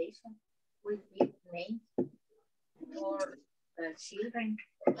recommendation with names for the children.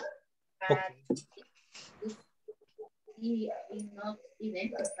 But he is not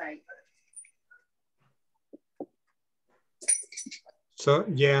identified. So,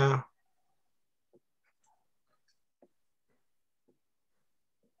 yeah.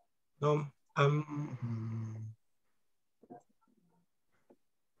 No,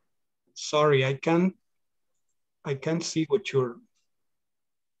 sorry, I can't see what you're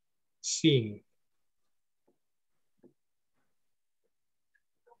seeing.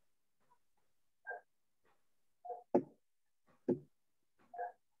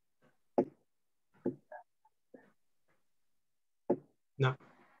 No,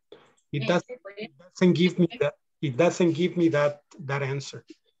 it doesn't give me that. It doesn't give me that answer.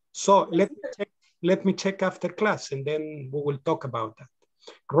 So let me check after class, and then we will talk about that.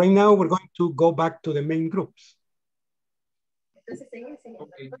 Right now, we're going to go back to the main groups.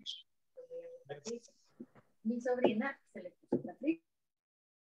 Okay. Mi sobrina se le puso Patricia.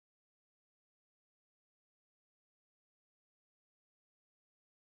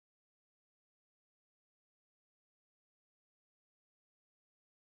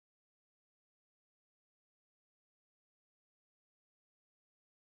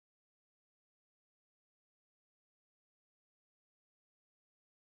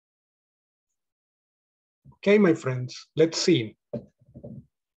 Okay, my friends, let's see.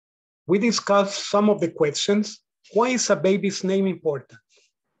 We discussed some of the questions. Why is a baby's name important?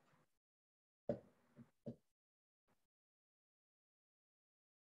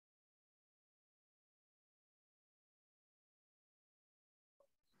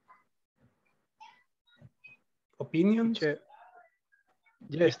 Opinions? Teacher.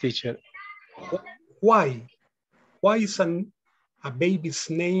 Yes, teacher. Why? Why is a baby's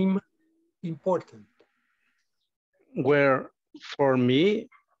name important? Where for me,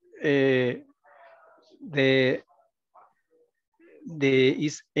 the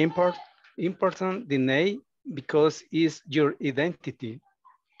is important the name because it's your identity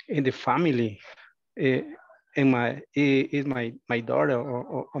in the family. And my daughter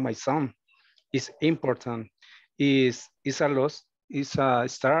or my son is important. Is a loss. Is a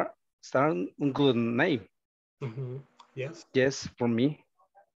start good name. Mm-hmm. Yes. Yes, for me.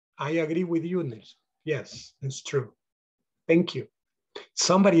 I agree with you, Nils. Yes, it's true. Thank you.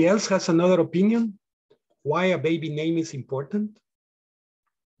 Somebody else has another opinion? Why a baby name is important?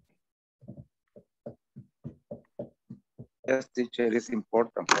 Yes, teacher, it's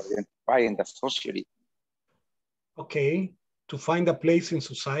important for identifying the society. Okay, to find a place in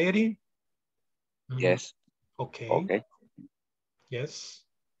society? Yes. Okay. Okay. Yes,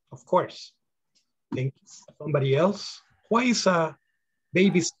 of course. Thank you. Somebody else? Why is a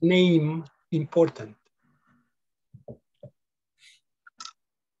baby's name important?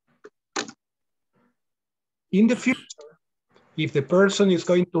 In the future, if the person is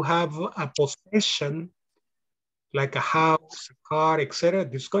going to have a possession, like a house, a car, etc.,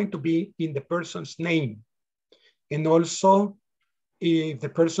 it's going to be in the person's name. And also, if the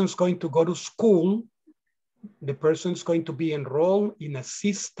person's going to go to school, the person's going to be enrolled in a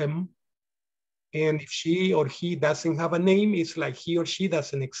system. And if she or he doesn't have a name, it's like he or she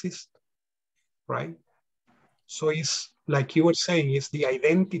doesn't exist, right? So it's like you were saying, it's the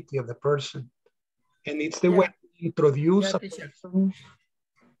identity of the person. And it's the way to introduce a person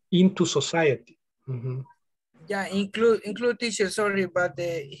into society. Yeah, include teacher, sorry, but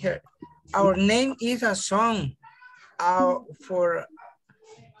here, our name is a song for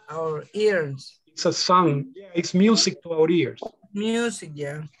our ears. It's a song. Yeah, it's music to our ears. Music,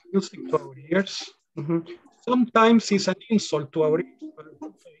 yeah. Music to our ears. Sometimes it's an insult to our ears. But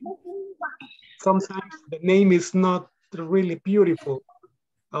sometimes the name is not really beautiful.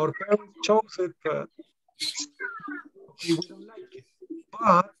 Our parents chose it, but we don't like it.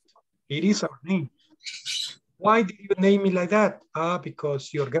 But it is our name. Why did you name it like that?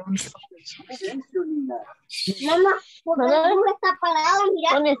 Because your grandfather.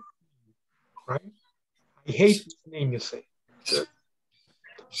 Right? I hate this name, you say.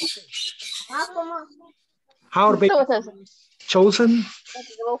 How are baby chosen?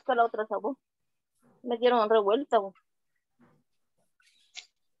 Me dieron revuelta.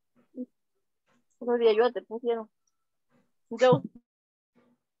 Yo te pusieron. Yo.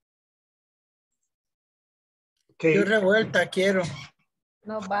 Okay. Yo revuelta quiero.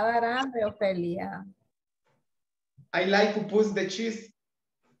 Nos va a dar hambre, Ofelia. I like to put the cheese.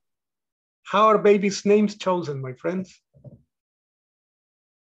 How are babies' names chosen, my friends?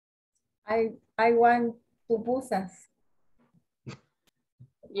 I want pupusas.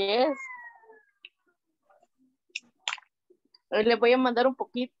 Yes. Hoy les voy a mandar un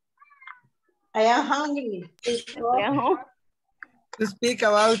poquito. I am hungry. To speak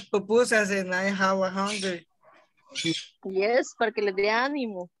about pupusas and I have a hungry. Yes, para que les dé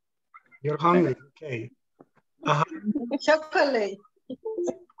ánimo. You're hungry, okay. Chocolate.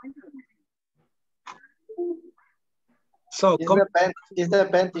 So It's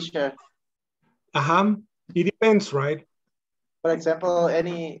the teacher. It depends, right? For example,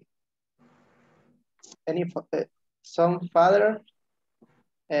 some father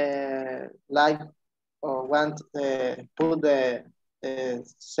like or want put the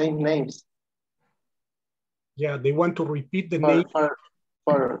same names. Yeah, they want to repeat the name for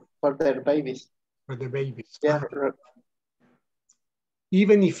their babies. For the babies. Yeah.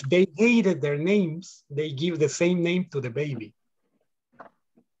 Even if they hated their names, they give the same name to the baby.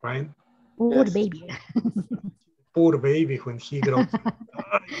 Right? Poor baby. Poor baby when he grows up.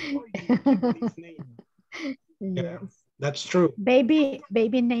 His name. Yeah, that's true. Baby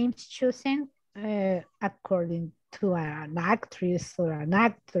names chosen according to an actress or an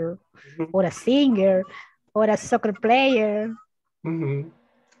actor or a singer or a soccer player.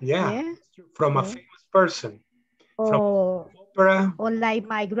 Yeah, from a famous person. Or, opera. Or like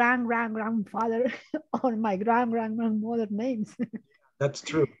my grandfather or my grandmother names. That's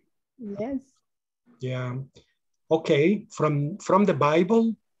true. Yes. Yeah. Okay, from the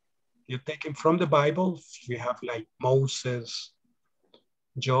Bible, you take him from the Bible. You have like Moses,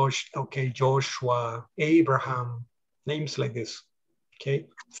 Joshua, Abraham, names like this. Okay,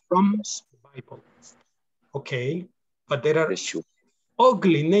 from the Bible. Okay, but there are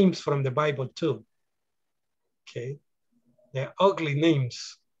ugly names from the Bible too. Okay, they're ugly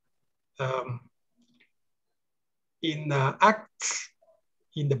names. In Acts,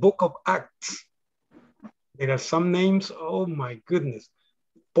 in the book of Acts, there are some names, oh my goodness.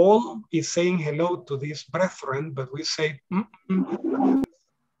 Paul is saying hello to these brethren, but we say,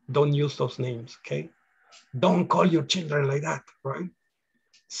 don't use those names, okay? Don't call your children like that, right?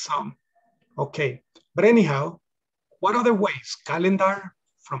 So, okay. But anyhow, what other ways? Calendar,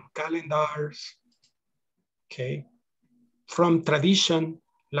 from calendars, okay? From tradition,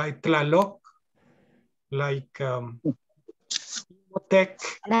 like Tlaloc, like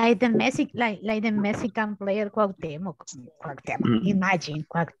like the Mexican player Cuauhtemoc. Imagine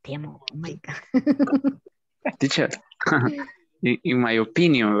Cuauhtemoc. Oh my God. Teacher, in my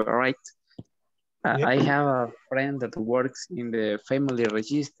opinion, right? I have a friend that works in the family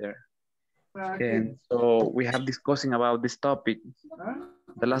register. And so we have discussing about this topic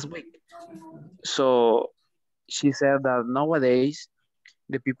the last week. So she said that nowadays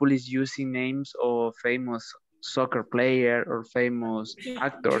the people is using names of famous soccer player or famous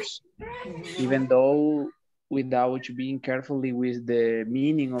actors, even though without being carefully with the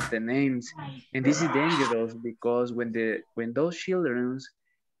meaning of the names. And this is dangerous because when those children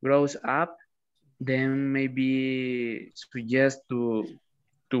grows up, then maybe suggest to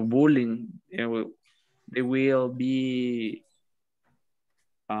bullying. They will be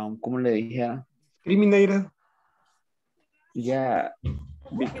 ¿cómo le dijera? Discriminated. Yeah,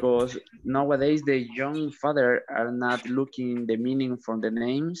 because nowadays the young father are not looking the meaning from the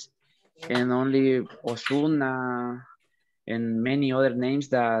names, and only Osuna and many other names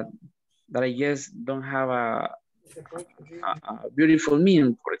that I guess don't have a beautiful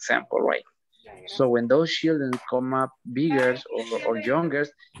meme, for example, right? So when those children come up bigger or younger,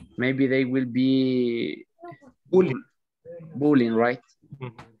 maybe they will be bullying, right?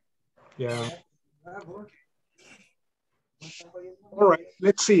 Yeah. All right,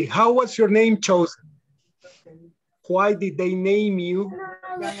 let's see. How was your name chosen? Why did they name you?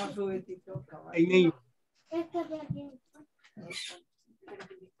 They name.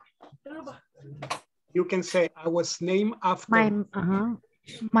 You can say, I was named after.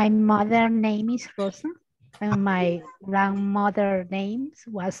 My mother name is Rosa, and my grandmother name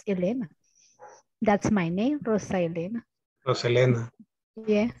was Elena. That's my name, Rosa Elena. Rosa Elena.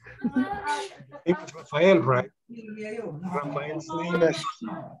 Yeah. Name is Rafael, right? Rafael's name.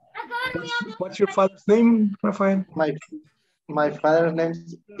 What's your father's name, Rafael? My father's name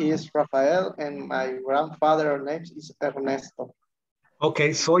is Rafael and my grandfather's name is Ernesto.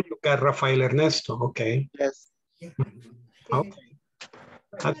 Okay, so you got Rafael Ernesto, okay. Yes. Okay.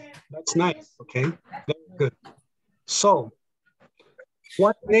 That's nice, okay. Very good. So,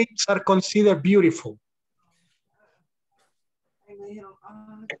 what names are considered beautiful?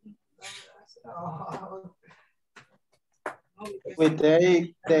 We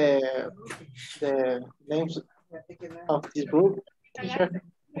take the names of this group.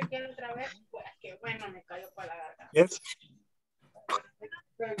 Yes.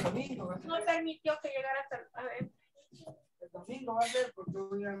 No permitió que llegara hasta el domingo va a ser porque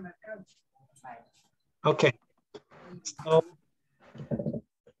voy al mercado. Okay. So,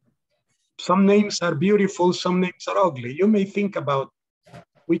 some names are beautiful, some names are ugly. You may think about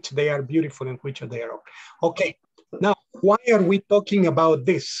which they are beautiful and which they are ugly. Okay. Now, why are we talking about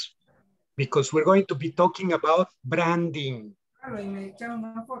this? Because we're going to be talking about branding. Branding.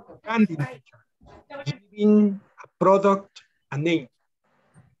 Giving a product a name.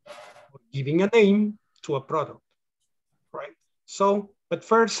 Or giving a name to a product. Right? So, but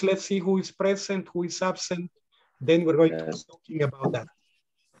first, let's see who is present, who is absent. Then we're going to be talking about that.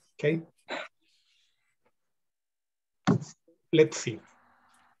 Okay? Let's see.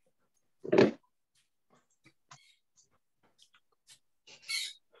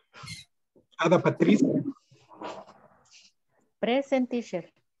 Ada Patricia. Present, teacher.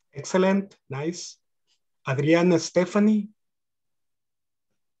 Excellent, nice. Adriana Stephanie.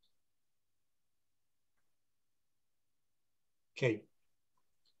 Okay.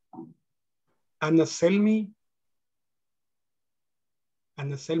 Anna Selmi.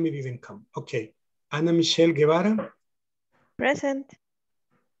 Anna Selmi didn't come. Okay. Ana Michelle Guevara. Present.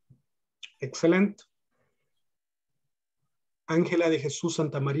 Excellent. Ángela de Jesús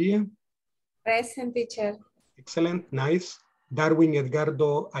Santa María. Present, teacher. Excellent, nice. Darwin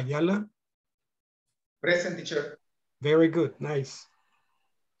Edgardo Ayala. Present, teacher. Very good, nice.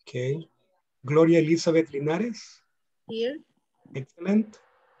 Okay. Gloria Elizabeth Linares. Here. Excellent.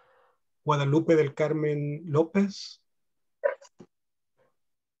 Guadalupe del Carmen López.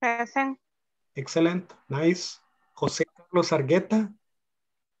 Present. Excellent, nice. José Carlos Argueta.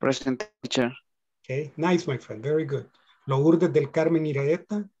 Present, teacher. Okay, nice, my friend, very good. Lourdes del Carmen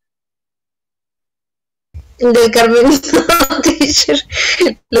Iraeta. Del Carmen, no, teacher.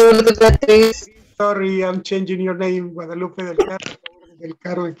 Lourdes Beatriz. Sorry, I'm changing your name, Guadalupe del Carmen. Lourdes del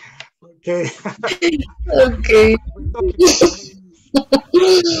Carmen. Okay. Okay.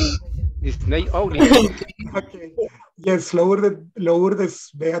 It's name only. Okay. Yes,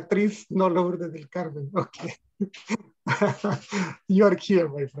 Lourdes Beatriz, no Lourdes del Carmen. Okay. You are here,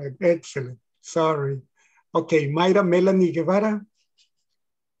 my friend. Excellent. Sorry. Okay, Mayra Melanie Guevara.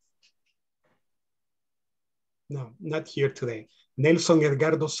 No, not here today. Nelson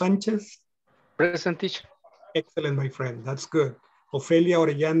Edgardo Sanchez. Present, teacher. Excellent, my friend. That's good. Ofelia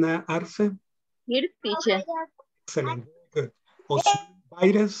Orellana Arce. Here, teacher. Excellent. Good. Osmin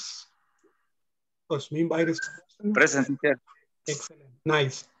Baires. Present, teacher. Excellent.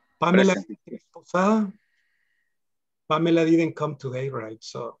 Nice. Pamela Present. Posada. Pamela didn't come today, right?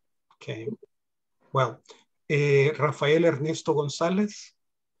 So, okay. Well, Rafael Ernesto González.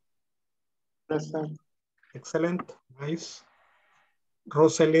 Present. Excellent. Nice.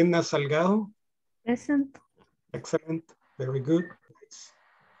 Roselena Salgado. Present. Excellent. Very good. Nice.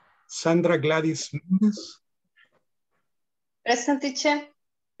 Sandra Gladys Méndez. Present, teacher.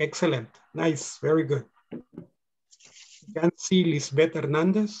 Excellent. Nice. Very good. Yancy Lisbeth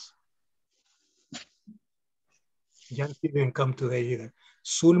Hernandez. Yancy didn't come today either.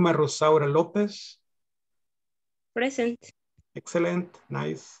 Zulma Rosaura López. Present. Excellent.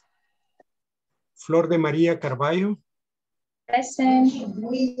 Nice. Flor de María Carballo. Present.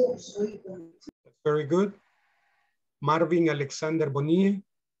 Very good. Marvin Alexander Bonilla.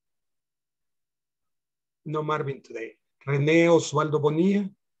 No Marvin today. René Osvaldo Bonilla.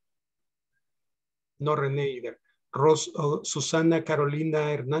 No René either. Susana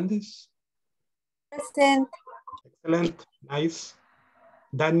Carolina Hernández. Present. Excellent. Nice.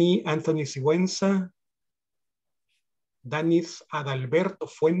 Dani Anthony Sigüenza. Danis Adalberto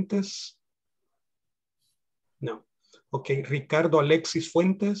Fuentes. No. Okay. Ricardo Alexis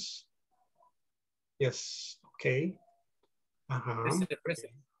Fuentes. Yes. Okay.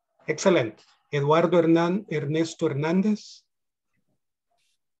 Present. Excellent. Eduardo Ernesto Hernández.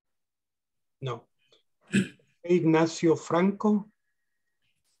 No. Ignacio Franco.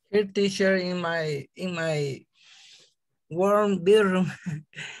 Here, teacher, in my warm bedroom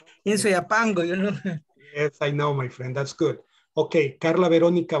in Soyapango, you know. Yes, I know, my friend. That's good. Okay, Carla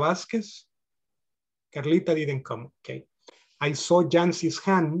Verónica Vázquez. Carlita didn't come. Okay. I saw Jancy's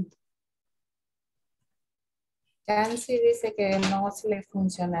hand. Jancy dice que no se le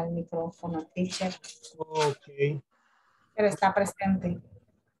funciona el micrófono, teacher. Okay. Pero está presente.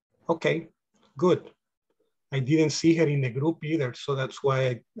 Okay, good. I didn't see her in the group either, so that's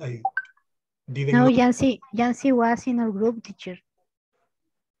why I didn't No, know. Jancy was in our group, teacher.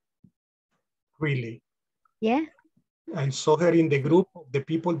 Really? Yeah. I saw her in the group of the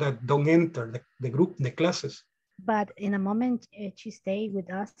people that don't enter the group, the classes. But in a moment, she stayed with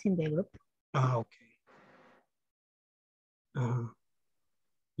us in the group. Ah, okay.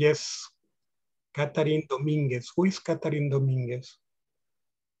 Yes, Catherine Dominguez. Who is Catherine Dominguez?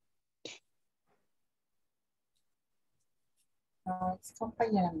 No, es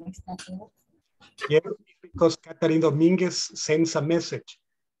compañera nuestra. Yeah, because Catherine Dominguez sends a message.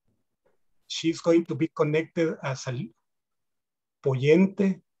 She's going to be connected as a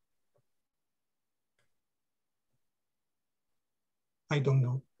Poyente. I don't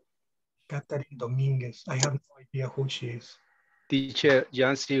know. Catherine Dominguez. I have no idea who she is. Teacher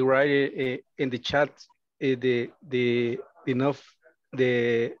Jancy write in the chat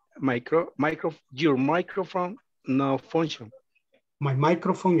your microphone no function. My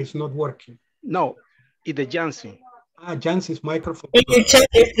microphone is not working. No, it's the Jancy. Ah, Jancy's microphone. In the chat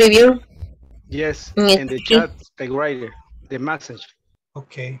escribió. Yes, in the chat I write the message.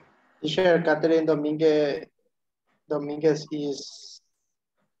 Okay. Teacher Catherine Dominguez is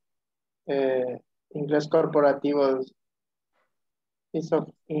Inglés Corporativo. Is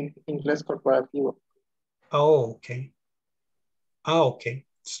of Inglés Corporativo. Oh, okay. Ah, okay.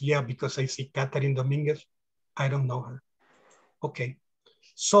 Yeah, because I see Catherine Dominguez. I don't know her. Okay.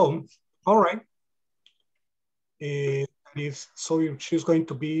 So, all right. So she's going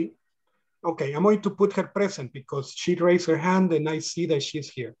to be, okay, I'm going to put her present because she raised her hand and I see that she's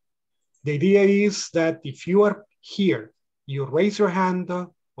here. The idea is that if you are here, you raise your hand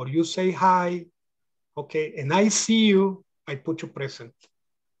or you say hi, okay, and I see you, I put you present,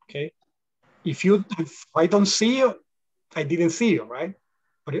 okay? If I don't see you, I didn't see you, right?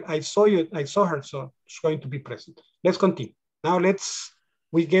 But I saw you, I saw her, so she's going to be present. Let's continue. Now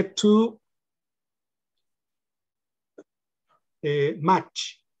we get to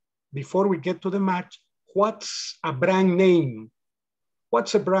match. Before we get to the match, what's a brand name?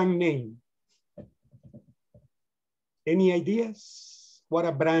 What's a brand name? Any ideas what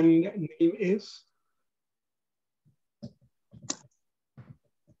a brand name is?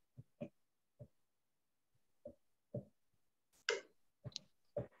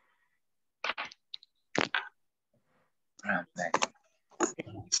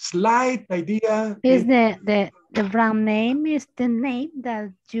 Slight idea. Is the brand name is the name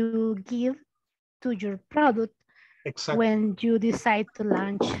that you give to your product when you decide to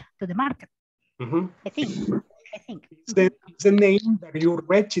launch to the market. Mm-hmm. I think. It's the name that you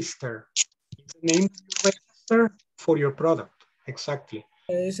register. It's the name you register for your product. Exactly.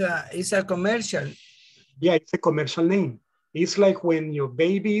 It's a commercial. Yeah, it's a commercial name. It's like when your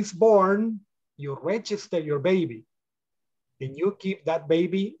baby is born, you register your baby. And you give that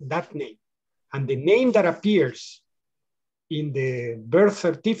baby that name. And the name that appears in the birth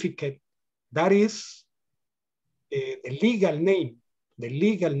certificate, that is the legal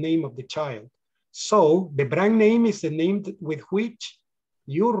name of the child. So the brand name is the name with which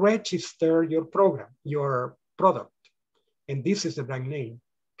you register your program, your product. And this is the brand name,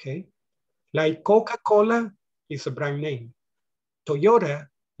 okay? Like Coca-Cola is a brand name. Toyota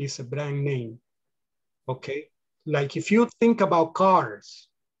is a brand name, okay? Like if you think about cars,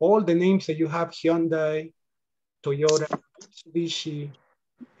 all the names that you have, Hyundai, Toyota, Mitsubishi,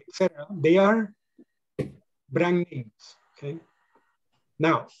 etc., they are brand names, okay?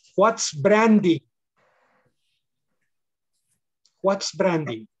 Now, what's branding? What's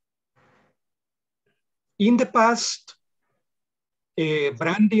branding? In the past,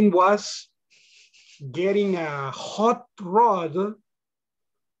 branding was getting a hot rod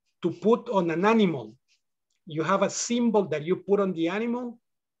to put on an animal. You have a symbol that you put on the animal,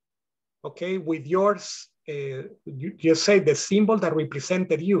 okay, with yours, you say the symbol that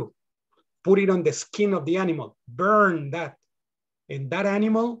represented you, put it on the skin of the animal, burn that, and that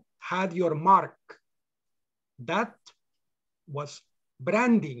animal had your mark. That was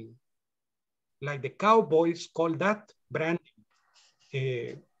branding, like the cowboys call that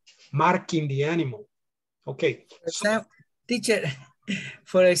branding, marking the animal. Okay. So, teacher,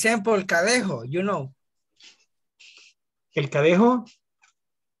 for example, cadejo, you know. El cadejo?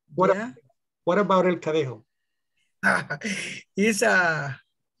 Yeah. What about el cadejo? It's a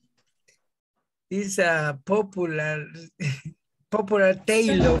popular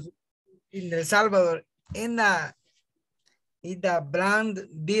tale of in El Salvador in the brand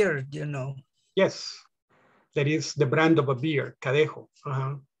beer, you know. Yes, that is the brand of a beer, cadejo.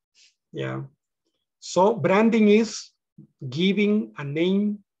 Yeah. So branding is giving a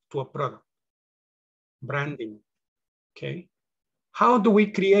name to a product. Branding, okay? How do we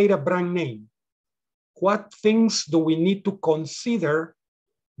create a brand name? What things do we need to consider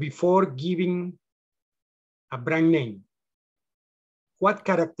before giving a brand name? What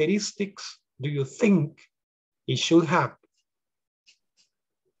characteristics do you think it should have?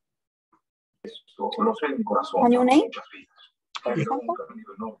 A new name?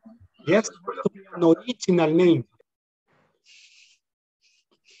 Yes, an original name.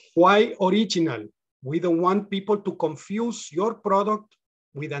 Why original? We don't want people to confuse your product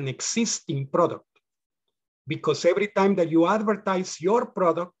with an existing product, because every time that you advertise your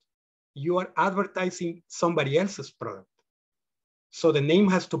product, you are advertising somebody else's product. So the name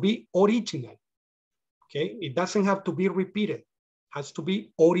has to be original, okay? It doesn't have to be repeated. It has to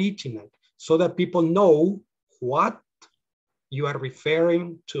be original so that people know what you are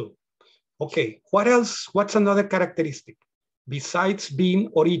referring to. Okay, what else? What's another characteristic besides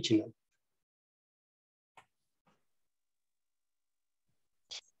being original?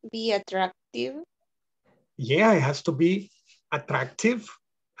 Be attractive. Yeah, it has to be attractive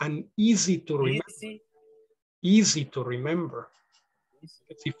and easy to remember. Easy to remember.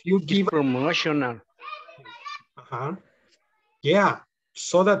 If you give promotional. Yeah,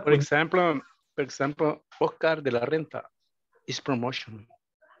 so that for example, Oscar de la Renta is promotional.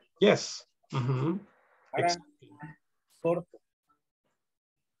 Yes.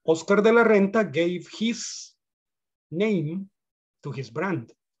 Oscar de la Renta gave his name to his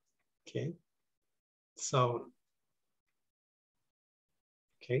brand. Okay. So,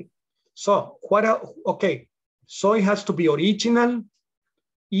 okay. So what else? Okay. So it has to be original,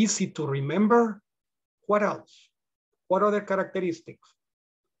 easy to remember. What else? What other characteristics?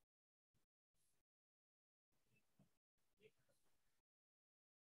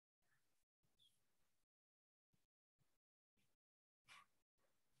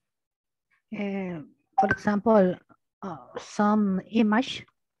 For example, some image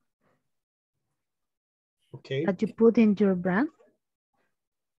that you put in your brand.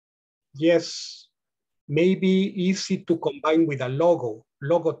 Yes, maybe easy to combine with a logo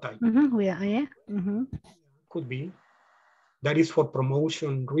type. Yeah. Could be. That is for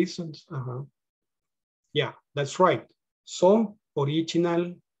promotion reasons. Yeah, that's right. So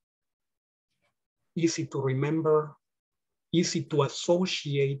original, easy to remember, easy to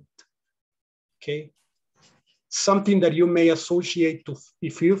associate. Okay. Something that you may associate to,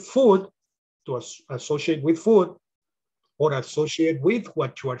 if you food, to associate with food or associate with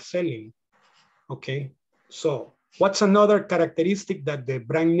what you are selling. Okay. So what's another characteristic that the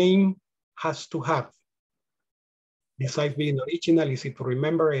brand name has to have? Besides being original, easy to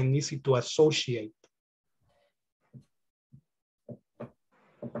remember and easy to associate.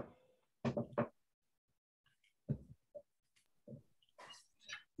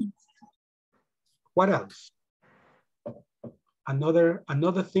 What else?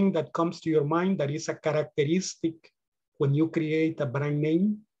 Another thing that comes to your mind that is a characteristic when you create a brand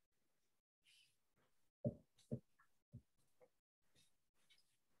name?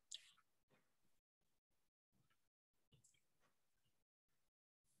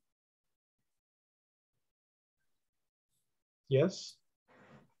 Yes.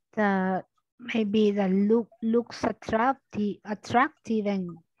 Maybe the looks attractive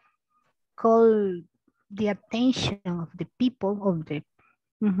and call the attention of the people of the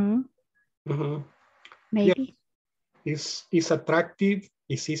maybe. Yeah. It's attractive,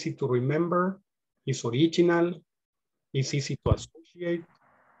 it's easy to remember, it's original, it's easy to associate.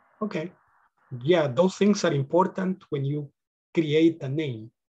 Okay. Yeah, those things are important when you create a name.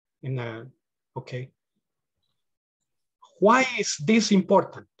 Okay. Why is this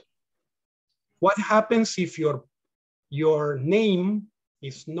important? What happens if your name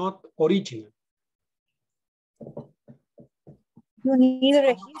is not original? You need to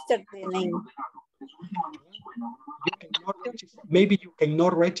register the name. Maybe you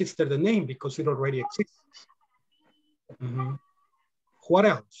cannot register the name because it already exists. What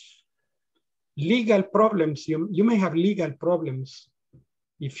else? Legal problems. You may have legal problems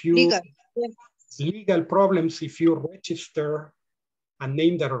if you legal problems if you register a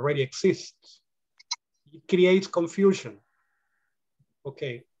name that already exists. It creates confusion.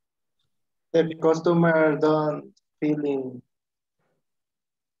 Okay. The customer don't feel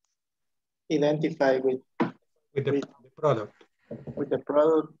identify with the product. With the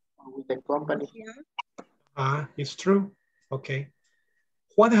product, with the company. It's true. Okay.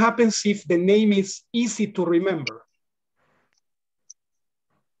 What happens if the name is easy to remember?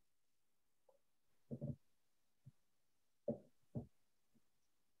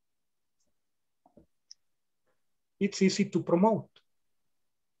 It's easy to promote.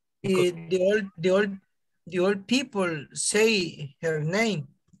 The old people say her name.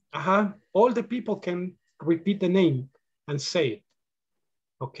 All the people can repeat the name and say it.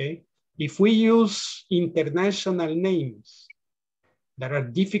 Okay. If we use international names that are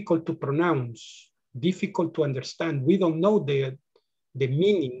difficult to pronounce, difficult to understand, we don't know the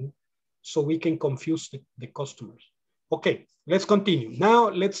meaning, so we can confuse the customers. Okay, let's continue. Now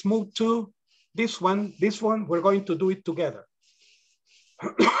let's move to this one. This one, we're going to do it together.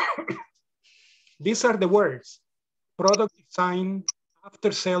 These are the words: product design,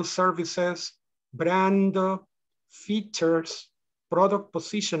 after-sales services, brand, features, product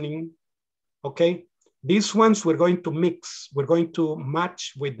positioning. Okay, these ones we're going to mix. We're going to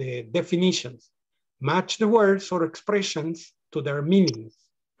match with the definitions, match the words or expressions to their meanings.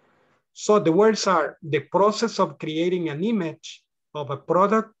 So the words are the process of creating an image of a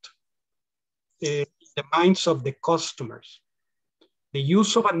product in the minds of the customers. The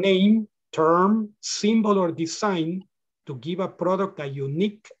use of a name, term, symbol, or design to give a product a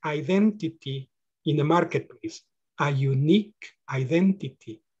unique identity in the marketplace. A unique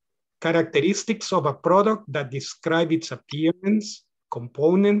identity. Characteristics of a product that describe its appearance,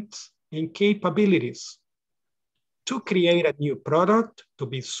 components, and capabilities. To create a new product to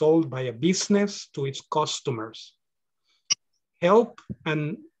be sold by a business to its customers. Help,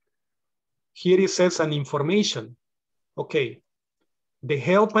 and here it says an information. Okay, the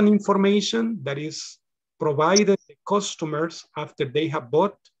help and information that is provided to customers after they have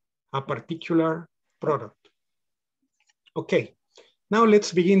bought a particular product. Okay, now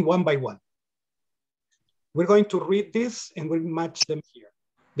let's begin one by one. We're going to read this and we'll match them here.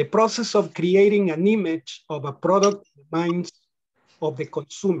 The process of creating an image of a product in the minds of the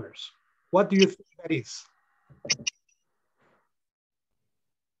consumers. What do you think that is?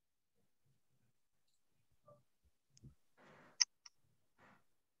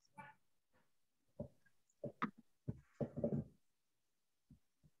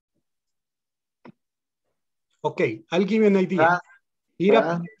 Okay, I'll give you an idea.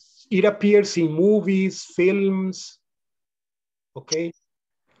 It appears in movies, films, okay?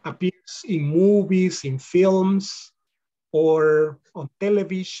 Appears in movies, in films, or on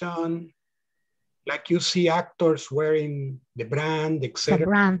television, like you see actors wearing the brand, etc. The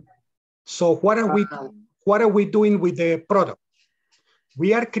brand. So what are we doing with the product?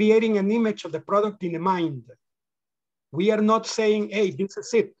 We are creating an image of the product in the mind. We are not saying, hey, this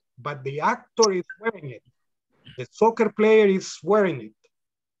is it, but the actor is wearing it. The soccer player is wearing it.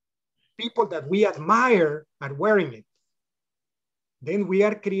 People that we admire are wearing it. Then we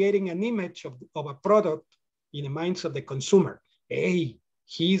are creating an image of a product in the minds of the consumer. Hey,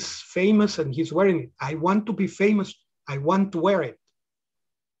 he's famous and he's wearing it. I want to be famous. I want to wear it.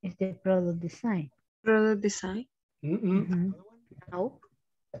 It's the product design. Product design? No.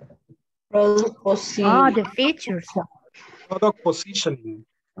 Product positioning. Oh, the features. Product positioning.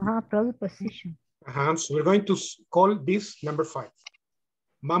 Product position. So we're going to call this number 5.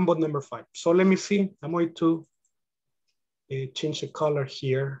 Mambo number 5. So let me see. I'm going to change the color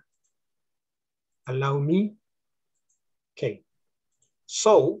here. Allow me. Okay.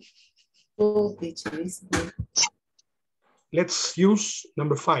 So let's use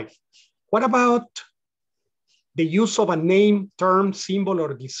number 5. What about the use of a name, term, symbol,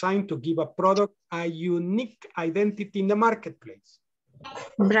 or design to give a product a unique identity in the marketplace?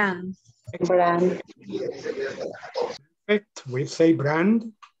 Brand. Brand. Perfect. We say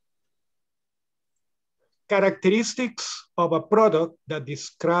brand. Characteristics of a product that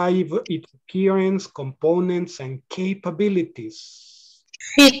describe its appearance, components, and capabilities.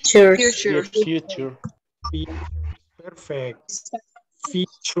 Features. Future. Perfect.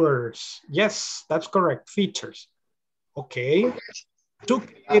 Features. Yes, that's correct. Features. Okay. To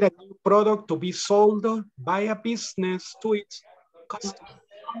create a new product to be sold by a business to its customers.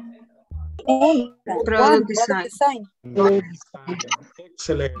 Product design. Product design.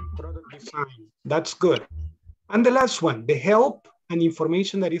 Excellent. Product design. That's good. And the last one, the help and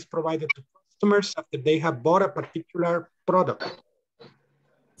information that is provided to customers after they have bought a particular product.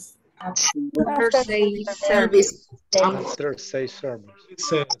 After sales service. After sales service.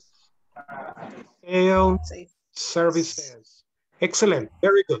 Sales services. Excellent.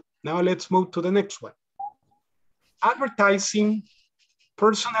 Very good. Now let's move to the next one. Advertising,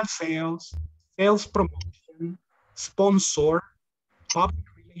 personal sales, sales promotion, sponsor, public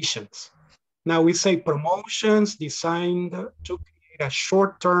relations. Now we say promotions designed to create a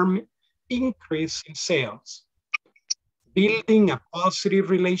short-term increase in sales. Building a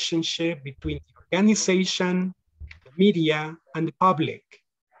positive relationship between the organization, the media, and the public.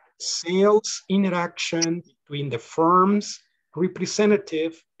 Sales interaction between the firm's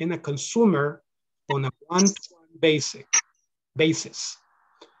representative and a consumer on a one-to-one basis.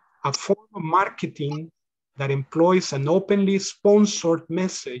 A form of marketing that employs an openly sponsored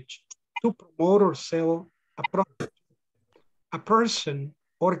message to promote or sell a product. A person,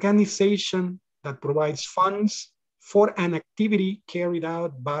 organization that provides funds for an activity carried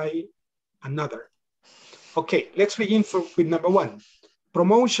out by another. Okay, let's begin with number one.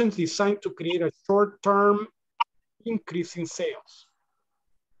 Promotions designed to create a short-term increase in sales.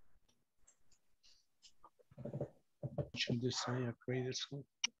 Should design a greater scope.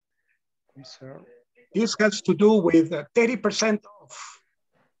 This has to do with 30% off.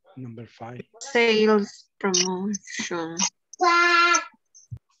 Number 5. Sales promotion.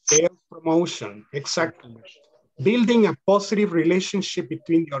 Sales promotion, exactly. Building a positive relationship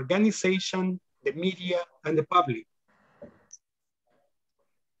between the organization, the media, and the public.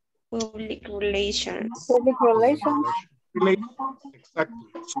 Public relations. Public relations. Exactly.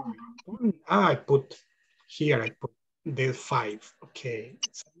 Sorry. I put here, I put the 5. Okay.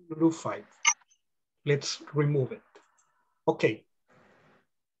 It's a blue 5. Let's remove it. Okay.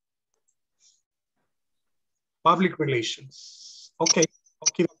 Public relations. Okay.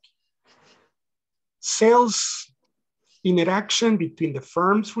 Okay. Sales interaction between the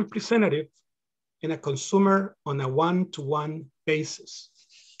firm's representative and a consumer on a one-to-one basis.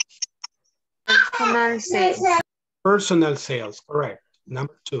 Personal sales. Personal sales, correct.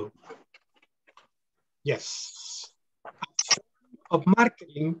 Number 2. Yes. A form of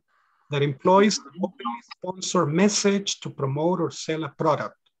marketing that employs an openly sponsored message to promote or sell a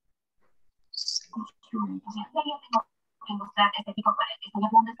product.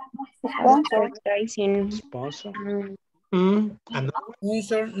 Advertising. Sponsor.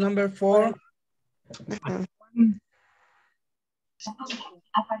 Sponsor, number 4.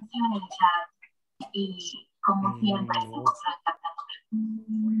 Apareció en el chat y como siempre hacemos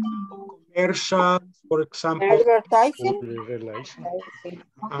Commercials, for example. Advertising.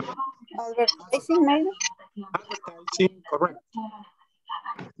 Advertising, maybe? Advertising, correct.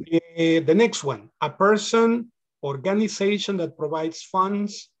 The next one, a person, organization that provides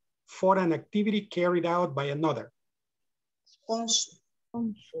funds for an activity carried out by another. Sponsor.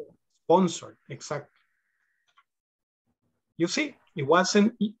 Sponsored, exactly. You see, it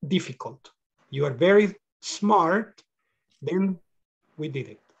wasn't difficult. You are very smart, then we did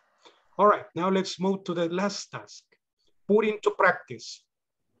it. All right, now let's move to the last task. Put into practice.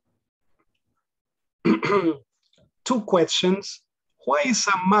 2 questions. Why is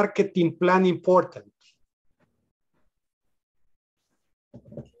a marketing plan important?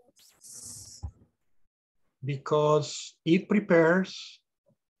 Because it prepares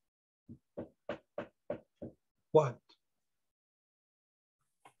what?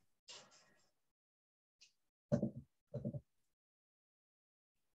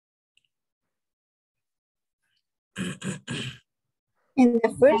 In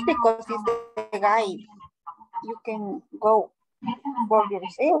the first, because it's the guide, you can go for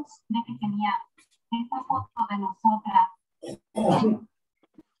yourself.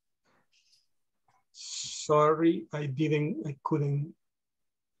 Sorry, I couldn't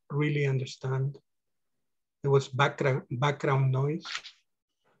really understand. There was background noise.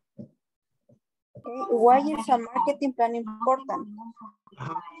 Why is a marketing plan important?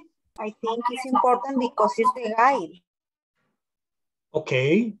 I think it's important because it's the guide.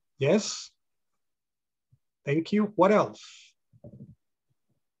 Okay, yes. Thank you. What else?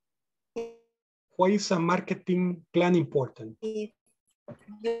 Why is a marketing plan important? If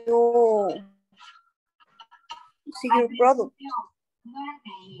you see your product.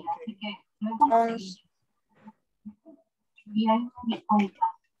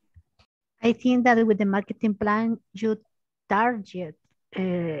 I think that with the marketing plan, you target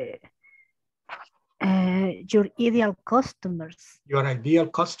your ideal customers. Your ideal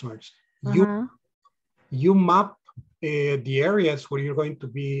customers. You map the areas where you're going to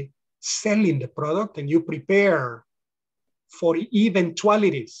be selling the product, and you prepare for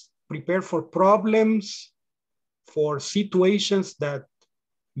eventualities, prepare for problems, for situations that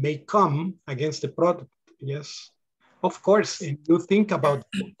may come against the product. Yes, of course. And you think about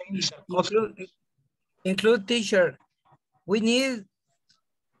potential customers. Include teacher. We need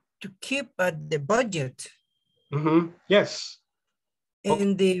to keep at the budget. Yes.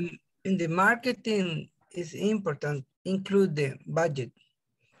 In the marketing is important. Include the budget.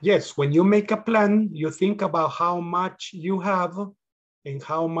 Yes, when you make a plan, you think about how much you have and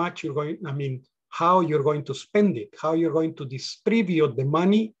how much you're going, how you're going to spend it, how you're going to distribute the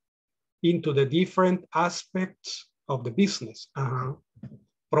money into the different aspects of the business.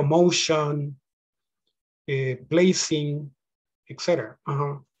 Promotion, placing, etc.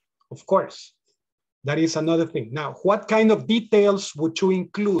 Of course, that is another thing. Now, what kind of details would you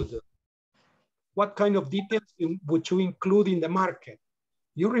include? What kind of details would you include in the market?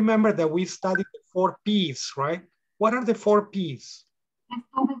 You remember that we studied the 4 Ps, right? What are the 4 Ps?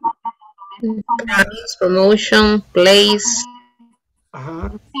 Price, promotion, place.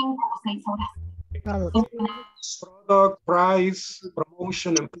 Product, price,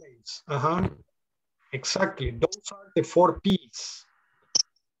 promotion, and place. Exactly. Those are the 4 Ps.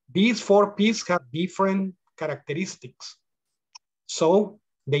 These 4 Ps have different characteristics. So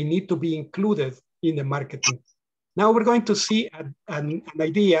they need to be included in the marketing. Now we're going to see an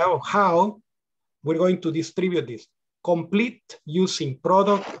idea of how we're going to distribute this. Complete using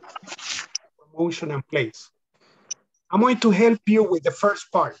product, promotion, and place. I'm going to help you with the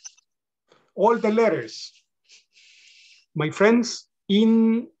first part. All the letters. My friends,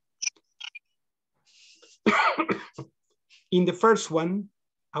 in the first one,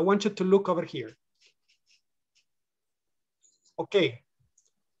 I want you to look over here. Okay.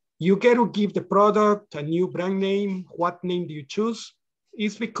 You get to give the product a new brand name. What name do you choose?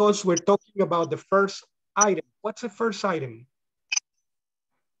 It's because we're talking about the first item. What's the first item?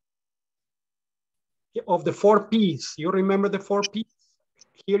 Of the 4 Ps. You remember the 4 Ps?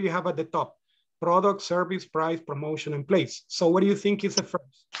 Here you have at the top. Product, service, price, promotion, and place. So what do you think is the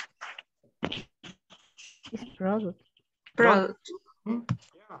first? It's product. Product. Yeah.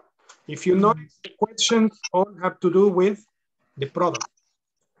 If you notice, the questions all have to do with the product.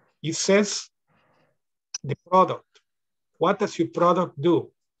 It says the product. What does your product do?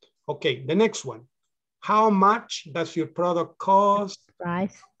 Okay, the next one. How much does your product cost?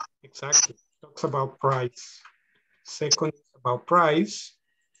 Price. Exactly. Talks about price. Second is about price.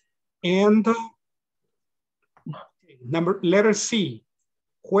 And letter C.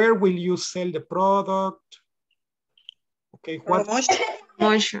 Where will you sell the product? Okay, what?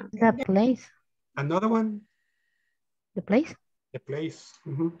 Promotion. The place. Another one? The place. The place.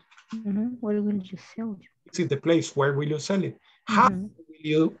 Where will you sell it? This is the place. Where will you sell it? How will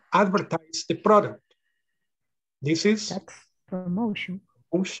you advertise the product? This is? That's promotion.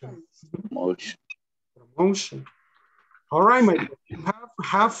 Promotion. Promotion. Promotion. All right, my friend. You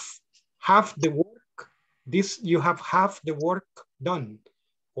have half the work. You have half the work done.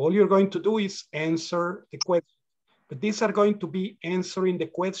 All you're going to do is answer the question. But these are going to be answering the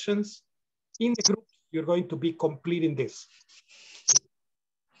questions in the group. You're going to be completing this.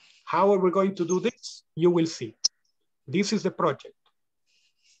 How are we going to do this? You will see. This is the project.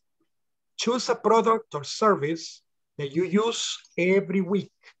 Choose a product or service that you use every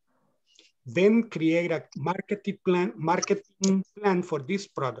week. Then create a marketing plan for this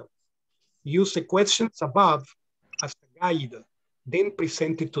product. Use the questions above as a guide. Then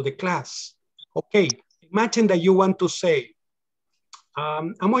present it to the class. Okay, imagine that you want to say,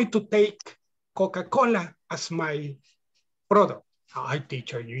 I'm going to take Coca-Cola as my product. Hi,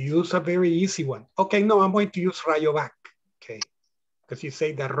 teacher, you use a very easy one. Okay, no, I'm going to use Rayovac. Okay, because you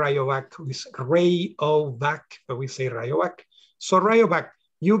say that Rayovac is Rayovac, but we say Rayovac. So Rayovac,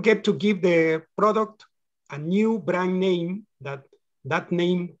 you get to give the product a new brand name. That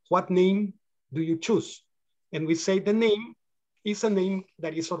name, what name do you choose? And we say the name is a name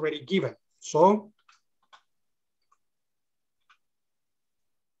that is already given. So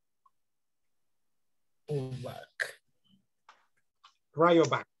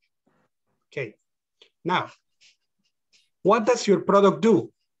Rayovac. Okay. Now, what does your product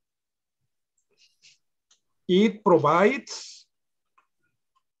do? It provides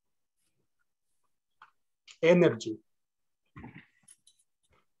energy.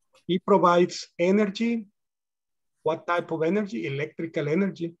 It provides energy What type of energy? Electrical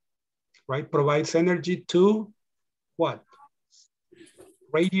energy, right? Provides energy to what?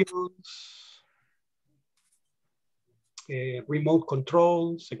 Radios, remote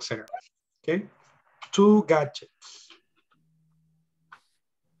controls, etc. Okay, 2 gadgets.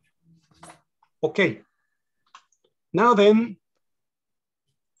 Okay, now then,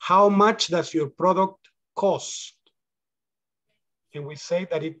 how much does your product cost? And we say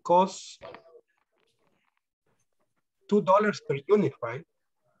that it costs $2 per unit, right?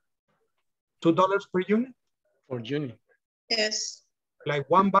 $2 per unit? For unit. Yes. Like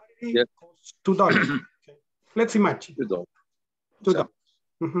one battery costs $2. Okay. Let's imagine. $2. $2.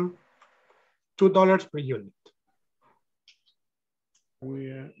 $2 per unit.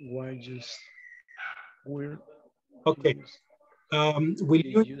 Okay. Will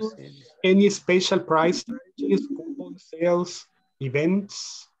you use any special price strategies, coupon sales,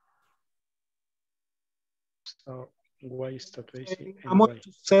 events? So why is that basic? I'm going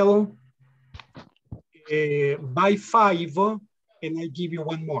to sell buy 5 and I give you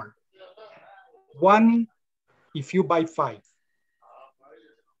 1 more. 1 if you buy 5.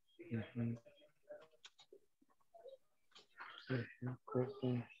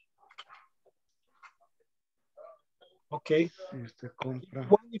 Okay.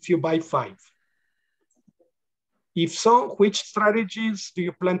 1 if you buy 5. If so, which strategies do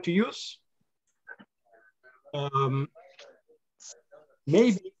you plan to use?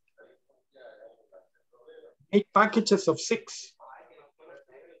 Maybe make packages of 6.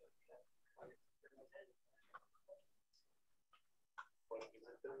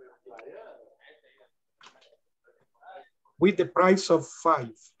 With the price of 5.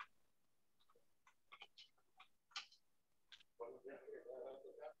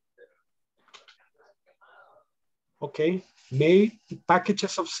 Okay, made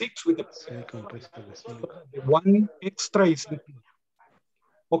packages of 6 with the 1 extra is included.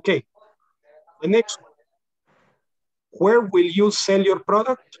 Okay, the next one. Where will you sell your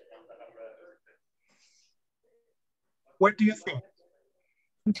product? What do you think?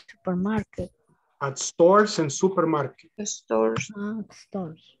 Supermarket. At stores and supermarkets. Stores.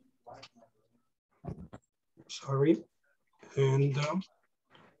 Stores. Sorry. And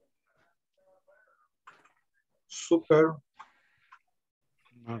supermarkets.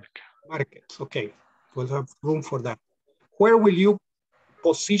 Okay, we'll have room for that. Where will you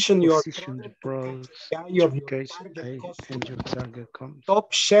position your product?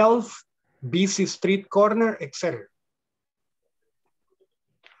 Top shelf, busy street corner, etc.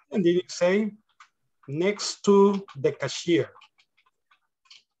 And did it say next to the cashier?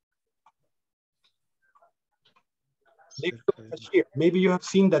 Next to the cashier. Maybe you have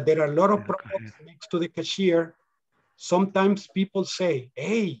seen that there are a lot of products next to the cashier. Sometimes people say,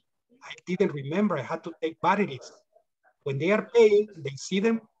 hey, I didn't remember I had to take batteries. When they are paying, they see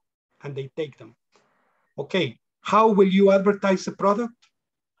them and they take them. Okay, how will you advertise the product?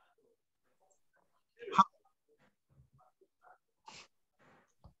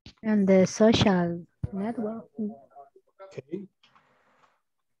 And the social network. Okay.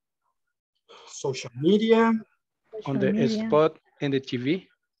 Social media. On the spot and the TV.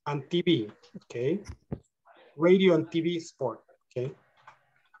 And TV, okay. Radio and TV sport, okay.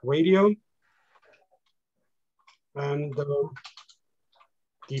 Radio and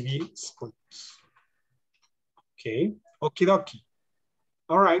TV sports. Okay, okie dokie.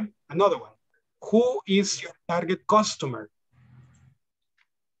 All right, another one. Who is your target customer?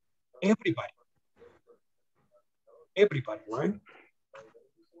 Everybody. Everybody, right?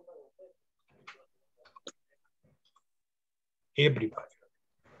 Everybody.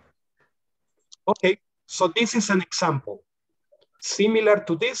 Okay, so this is an example. Similar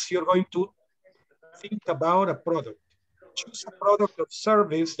to this, you're going to think about a product. Choose a product or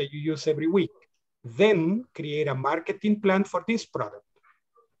service that you use every week. Then create a marketing plan for this product.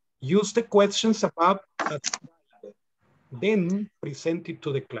 Use the questions above. Then present it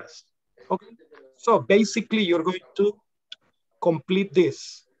to the class. Okay, so basically you're going to complete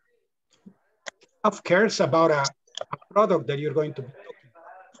this. Of course, about a product that you're going to be talking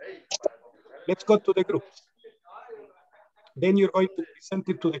about. Let's go to the groups. Then you're going to present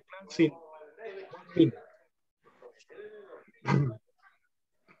it to the class in 1 minute.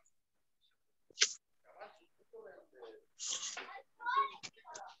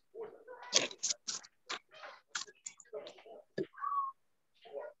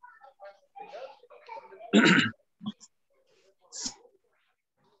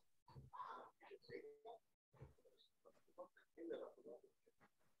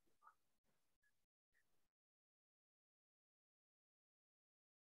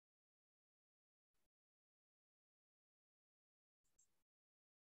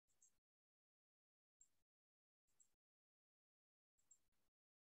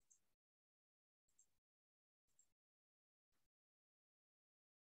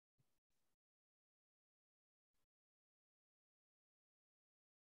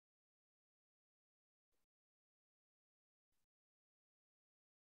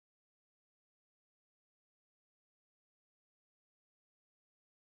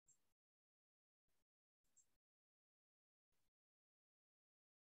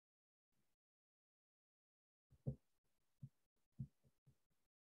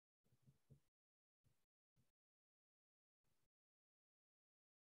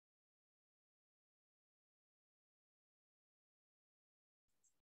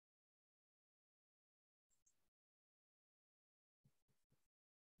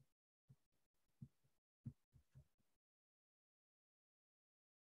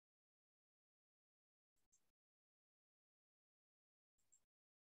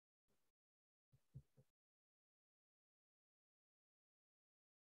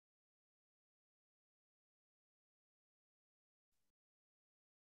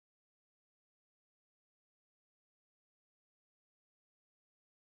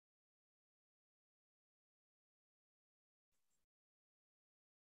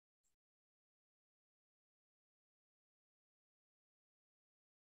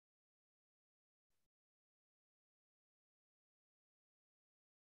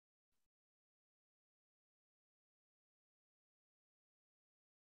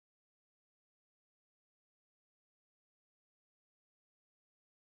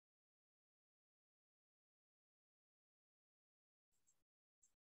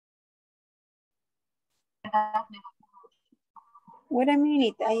 Wait a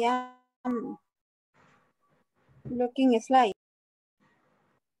minute, I am looking slide.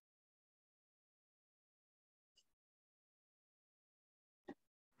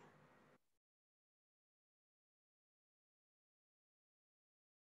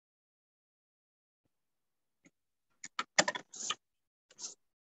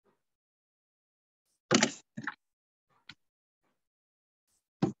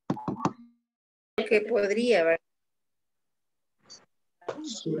 Que podría, ¿verdad?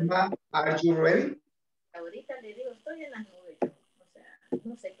 Zulma, are you ready? Ahorita le digo, estoy en las nubes. O sea,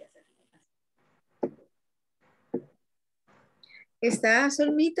 no sé qué hacer. ¿Está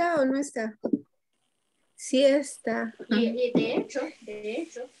Solmita o no está? Sí está. Y de hecho,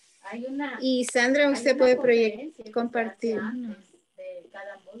 hay una... Y Sandra, usted puede compartir. De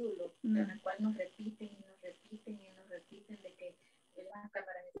cada módulo, en el cual nos repiten y nos repiten y nos repiten de que las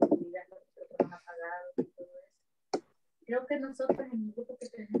cámaras de seguridad, los micrófonos apagados y todo eso. Creo que nosotros en el grupo que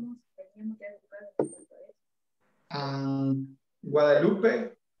tenemos teníamos que educar en cuanto a eso.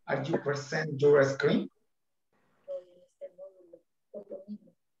 Guadalupe, are you present your screen? Este módulo, por lo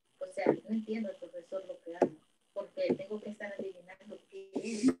mismo. O sea, no entiendo al profesor lo que hace, porque tengo que estar adivinando qué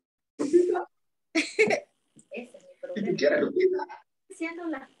es. Ese es mi problema. Haciendo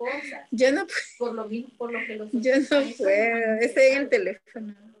las cosas. Yo no por lo mismo, por lo que los yo no puedo. Estoy en el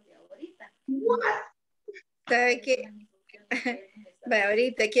teléfono. ¿Sabe qué? Va,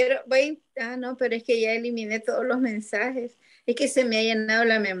 ahorita no, pero es que ya eliminé todos los mensajes. Es que se me ha llenado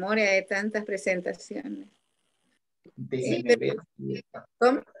la memoria de tantas presentaciones. Déjeme ver.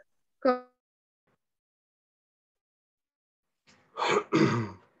 ¿Cómo?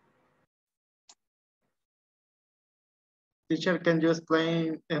 Teacher, can you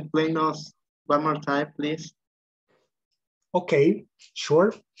explain us one more time, please? Okay,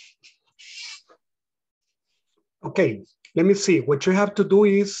 sure. Okay, let me see. What you have to do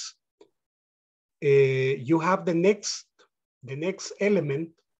is you have the next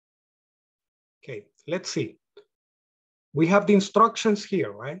element. Okay, let's see. We have the instructions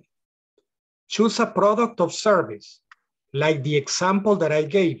here, right? Choose a product or service, like the example that I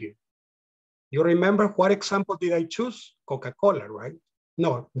gave you. You remember what example did I choose? Coca-Cola, right?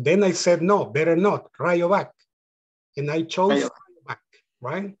 No, then I said, no, better not, Rayovac. And I chose Rayovac,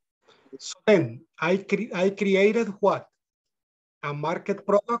 right? So then I created what? A market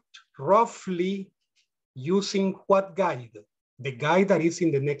product roughly using what guide? The guide that is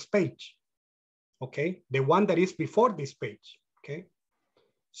in the next page, okay? The one that is before this page, okay?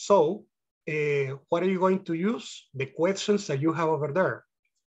 So what are you going to use? The questions that you have over there.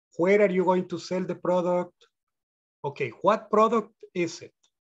 Where are you going to sell the product? Okay, what product is it?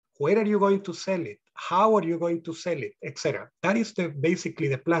 Where are you going to sell it? How are you going to sell it, etc. That is basically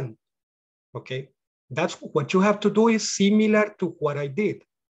the plan, okay? That's what you have to do is similar to what I did,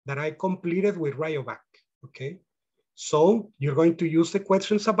 that I completed with Rayovac, okay? So you're going to use the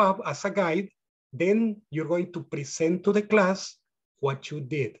questions above as a guide, then you're going to present to the class what you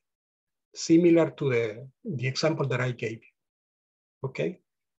did, similar to the example that I gave you, okay?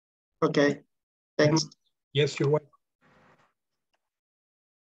 Okay, thanks. Yes, you're welcome.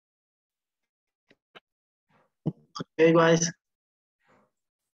 Okay, guys.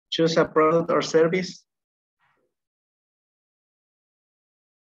 Choose a product or service.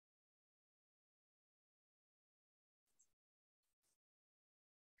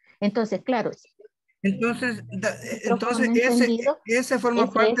 Entonces, claro. Entonces entendido, ese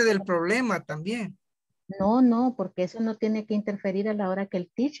forma parte del problema también. No, porque eso no tiene que interferir a la hora que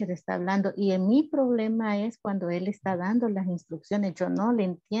el teacher está hablando. Y mi problema es cuando él está dando las instrucciones. Yo no le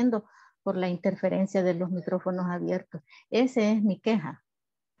entiendo por la interferencia de los micrófonos abiertos. Esa es mi queja.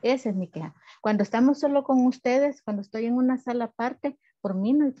 Esa es mi queja. Cuando estamos solo con ustedes, cuando estoy en una sala aparte, por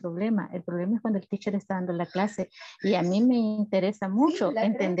mí no hay problema. El problema es cuando el teacher está dando la clase. Y a mí me interesa mucho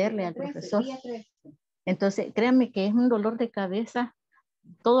entenderle al profesor. Entonces, créanme que es un dolor de cabeza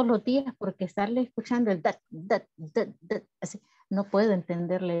todos los días porque estarle escuchando el dat, así, no puedo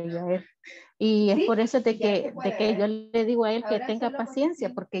entenderle yo a él. Y es por eso de que yo le digo a él que tenga paciencia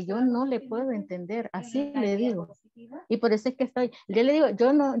porque yo no le puedo entender, así le digo. Y por eso es que yo le digo,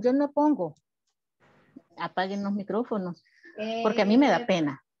 yo no pongo, apaguen los micrófonos, porque a mí me da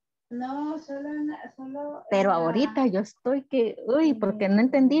pena. No, solo Pero ahorita yo estoy porque no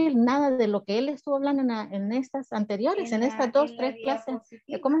entendí nada de lo que él estuvo hablando en estas anteriores, en estas 2, 3 clases,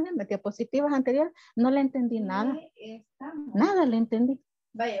 ¿cómo se llama? Diapositivas anteriores, no le entendí nada. Nada le entendí.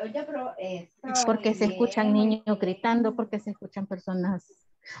 Vaya, oye, pero porque se escuchan niños gritando, porque se escuchan personas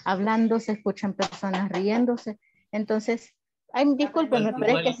hablando, se escuchan personas riéndose. Entonces, Ay, discúlpeme,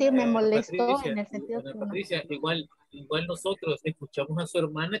 pero es que sí me molestó Patricia, en el sentido que no. Patricia, igual nosotros escuchamos a su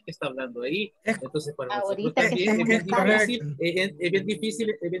hermana que está hablando ahí. Entonces, para nosotros Ahorita que también estamos en sala. es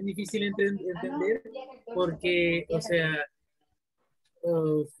bien difícil entender porque, o sea,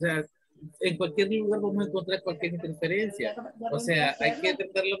 en cualquier lugar vamos a encontrar cualquier interferencia. O sea, hay que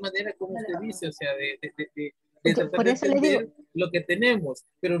tratar la manera como usted dice, o sea, de tratar Por de eso le digo, entender lo que tenemos,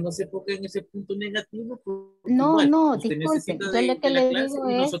 pero no se ponga en ese punto negativo, porque no, igual no, usted disculpen, necesita yo lo que de la le clase digo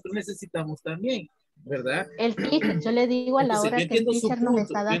y es, nosotros necesitamos también, ¿verdad? el teacher, yo le digo a la Entonces, yo hora que el entiendo su teacher nos punto,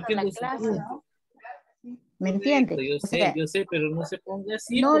 está yo dando la entiendo su clase, punto. ¿me Correcto, entiende? O sea, yo sé, pero no se ponga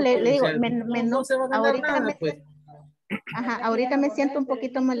así, no, porque, le o digo, sea, no se va a ganar ahorita nada, pues. Ajá, ahorita me siento un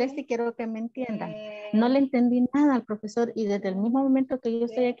poquito molesta y quiero que me entiendan. No le entendí nada al profesor y desde el mismo momento que yo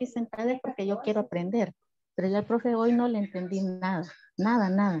estoy aquí sentada es porque yo quiero aprender. Pero yo al profe hoy no le entendí nada,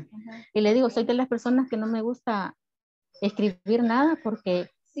 nada. Y le digo, soy de las personas que no me gusta escribir nada porque,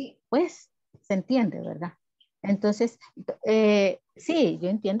 pues, se entiende, ¿verdad? Entonces, sí, yo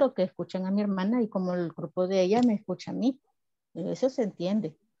entiendo que escuchan a mi hermana y como el grupo de ella me escucha a mí. Eso se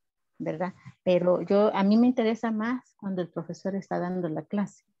entiende, ¿verdad? Pero a mí me interesa más cuando el profesor está dando la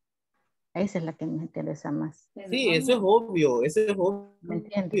clase. Esa es la que me interesa más. Sí, eso es obvio, ¿Me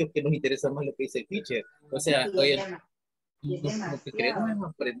entiendes? que nos interesa más lo que dice el teacher. O sea, oye, lo que queremos es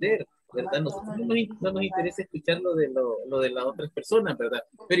aprender, ¿verdad? Nosotros no nos interesa escuchar lo de las otras personas, ¿verdad?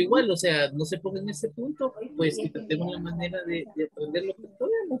 Pero igual, o sea, no se ponga en ese punto, pues, y tratemos la manera de aprender lo que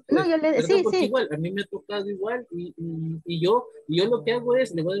podemos, pues, No, yo le ¿verdad? sí, Porque sí. igual, a mí me ha tocado igual, y yo lo que hago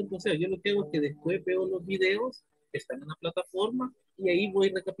es, le voy a dar un consejo, yo lo que hago es que después veo los videos que están en la plataforma, y ahí voy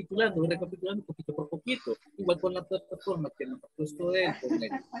recapitulando poquito por poquito, igual con la plataforma que nos ha puesto él,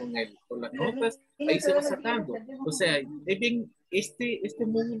 con las notas, ahí se va sacando. O sea, es bien, este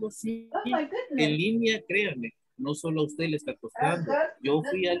módulo sí, en línea, créanme, no solo a usted le está costando. Yo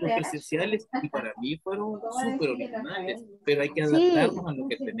fui a los presenciales y para mí fueron súper originales, pero hay que adaptarnos a lo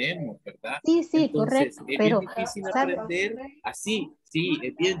que tenemos, ¿verdad? Sí, Entonces, correcto, es bien pero difícil ¿sabe? aprender así, sí,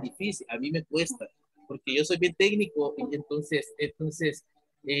 es bien difícil, a mí me cuesta, porque yo soy bien técnico y entonces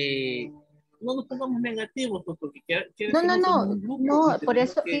no nos pongamos negativos, pues, porque no somos un grupo y No, por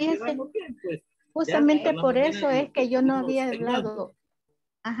tenemos eso, que fíjese, llevarnos bien, pues, ya, justamente buscar la por manera eso de es lo que que yo no nos había ayudando. hablado.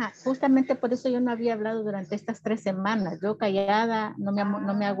 Ajá, justamente por eso yo no había hablado durante estas 3 semanas. Yo callada, no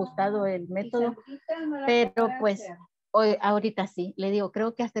me ha gustado el método, pero pues hoy, ahorita sí, le digo,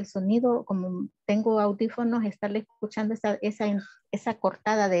 creo que hasta el sonido, como tengo audífonos, estarle escuchando esa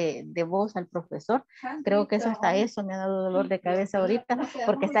cortada de voz al profesor, creo que eso hasta eso me ha dado dolor de cabeza ahorita,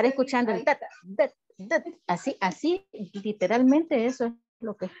 porque estar escuchando el así, literalmente eso es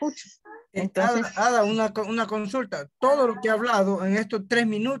lo que escucho. Entonces, Ada, una consulta. Todo lo que he hablado en estos 3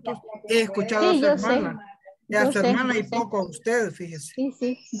 minutos he escuchado a sí, su yo sé. hermana. A su hermana y Yo sé. poco a usted, fíjese.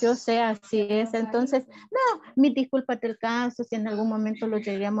 Sí, yo sé, así es. Entonces, no, mis disculpas del caso, si en algún momento los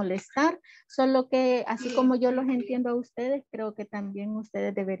llegué a molestar, solo que así como yo los entiendo a ustedes, creo que también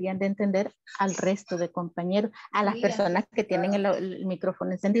ustedes deberían de entender al resto de compañeros, a las personas que tienen el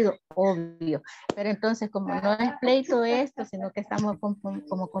micrófono encendido, obvio. Pero entonces, como no es pleito esto, sino que estamos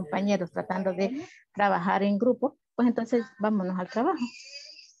como compañeros tratando de trabajar en grupo, pues entonces vámonos al trabajo.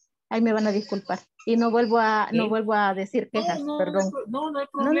 Ahí me van a disculpar. Y no vuelvo a decir quejas, perdón. No hay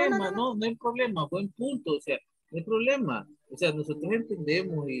problema, no hay problema, buen punto, o sea, no hay problema. O sea, nosotros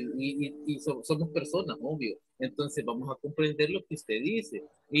entendemos y somos personas, obvio. Entonces vamos a comprender lo que usted dice.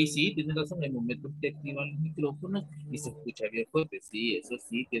 Y sí, tiene razón, hay momentos que activan los micrófonos y se escucha bien fuerte. Sí, eso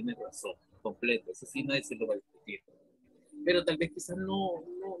sí, tiene razón, completo. Eso sí, nadie se lo va a discutir. Pero tal vez quizás no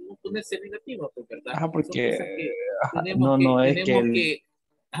ponerse negativa, pues, ¿verdad? Ajá, porque Son cosas que no es que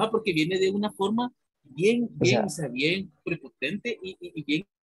porque viene de una forma bien, o sea, o sea, bien prepotente y bien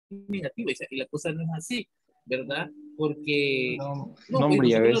negativa, y la cosa no es así, ¿verdad? Porque, no, pues hombre,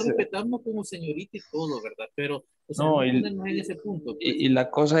 y a nosotros la veces, respetamos como señorita y todo, ¿verdad? Pero, o sea, no, no ponernos en ese punto, pues. y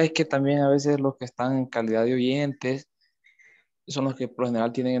la cosa es que también a veces los que están en calidad de oyentes son los que por lo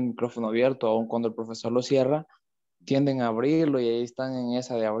general tienen el micrófono abierto, aun cuando el profesor lo cierra, tienden a abrirlo y ahí están en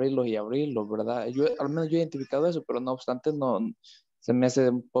esa de abrirlos y abrirlos, ¿verdad? Al menos yo he identificado eso, pero no obstante se me hace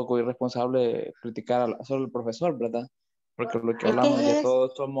un poco irresponsable criticar solo al profesor, ¿verdad? Porque lo que Es que hablamos, ya es,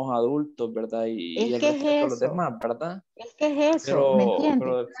 todos somos adultos, ¿verdad? Y es el que respeto a es los eso, demás, ¿verdad? es que es eso, ¿me entiende?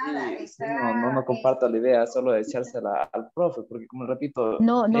 Pero sí, no comparto la idea solo de echársela al profe, porque como repito,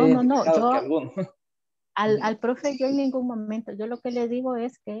 No, he identificado que yo algunos. al profe yo en ningún momento, yo lo que le digo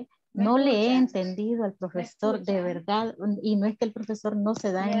es que no le he entendido al profesor de verdad, y no es que el profesor no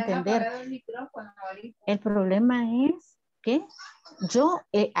se da a entender. El problema es ¿qué?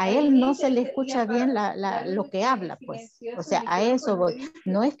 A él no se le escucha bien lo que habla, pues. O sea, a eso voy.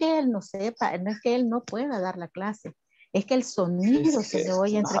 No es que él no sepa, no es que él no pueda dar la clase, es que el sonido se le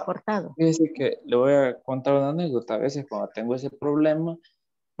oye entrecortado. Fíjese que le voy a contar una anécdota. A veces cuando tengo ese problema,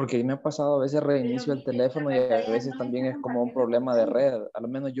 porque a mí me ha pasado, a veces reinicio el teléfono y a veces también es como un problema de red. Al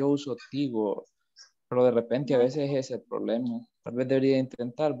menos yo uso Tigo, pero de repente a veces es ese el problema. Tal vez debería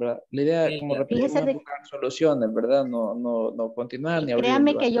intentar, ¿verdad? La idea, como repito, es buscar soluciones, ¿verdad? No continuar ni abrir un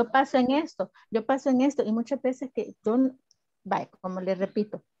Créame que debate. yo paso en esto y muchas veces que yo, vaya, como les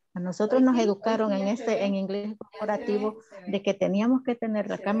repito, a nosotros nos educaron en inglés corporativo de que teníamos que tener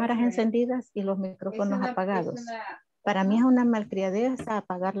las cámaras encendidas y los micrófonos apagados. Para mí es una malcriadeza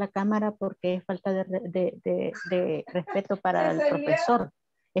apagar la cámara porque es falta de respeto para el profesor.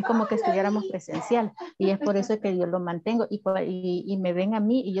 Es como que estuviéramos presencial y es por eso que yo lo mantengo y me ven a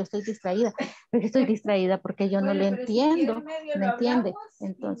mí y yo estoy distraída. Pero estoy distraída porque yo no le entiendo, ¿me entiende?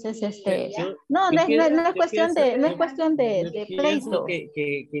 Entonces, no es cuestión de pleito.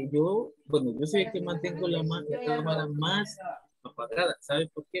 Que yo, bueno, yo soy el que mantengo la cámara más apagada. ¿Sabes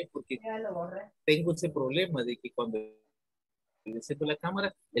por qué? Porque tengo ese problema de que cuando le enciendo la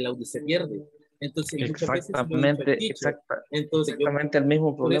cámara, el audio se pierde. Entonces, Exactamente el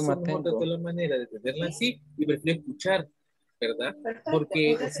mismo problema por eso tengo. trato la manera de tenerla así y prefiero escuchar, ¿verdad?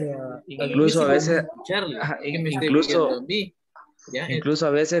 Porque, o sea, incluso a veces, incluso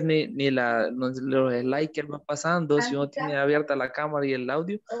a veces ni los slides que él va pasando, si uno tiene abierta la cámara y el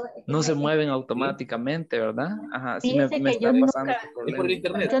audio, no se mueven automáticamente, ¿verdad? Ajá, sí me está pasando ese problema. Es por el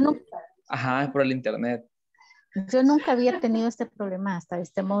internet. Ajá, es por el internet. Yo nunca había tenido este problema hasta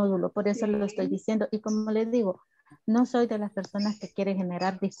este módulo, por eso lo estoy diciendo. Y como les digo, no soy de las personas que quieren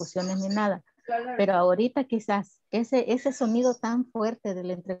generar discusiones ni nada, pero ahorita quizás ese sonido tan fuerte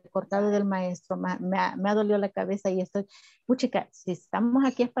del entrecortado del maestro me ha dolido la cabeza y estoy, puchica, si estamos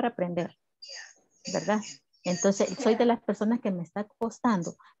aquí es para aprender, ¿verdad? Entonces, soy de las personas que me está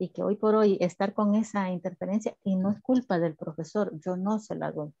costando y que hoy por hoy estar con esa interferencia y no es culpa del profesor, yo no se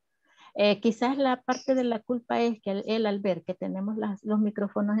la doy. Quizás la parte de la culpa es que él al ver que tenemos los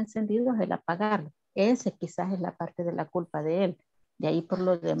micrófonos encendidos, el apagarlo. Ese quizás es la parte de la culpa de él. De ahí por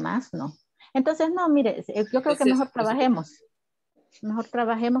lo demás, no. Entonces, no, mire, yo creo que mejor trabajemos. Mejor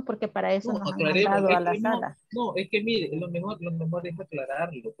trabajemos porque para eso nos han mandado a la sala. No, es que mire, lo mejor es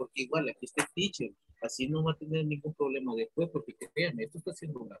aclararlo, porque igual aquí está el teacher, así no va a tener ningún problema después, porque créanme, esto está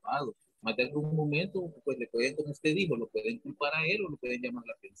siendo grabado. Más de algún momento, pues le pueden, como usted dijo, lo pueden culpar a él o lo pueden llamar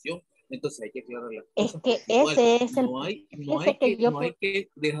la atención. Entonces hay que aclarar las cosas. Es que igual, ese es no hay que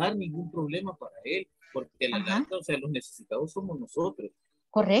dejar ningún problema para él, porque la larga, o sea, los necesitados somos nosotros.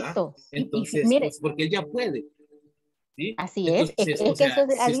 Correcto. Entonces, mire, pues, porque él ya puede. ¿Sí? Así entonces, es que sea, eso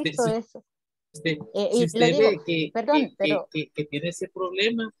ha dicho eso. Si usted ve que tiene ese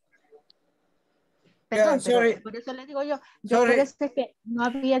problema. Perdón, pero por eso le digo yo por eso es que no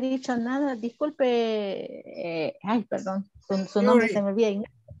había dicho nada. Disculpe, ay, perdón, su nombre se me olvida.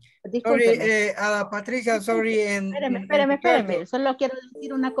 Disculpe. Patricia, sorry. Espéreme. Solo quiero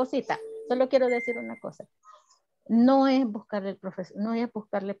decir una cosita. No es buscarle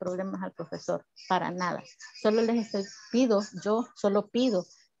problemas al profesor, para nada. Solo pido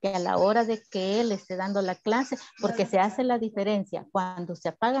que a la hora de que él esté dando la clase, porque se hace la diferencia, cuando se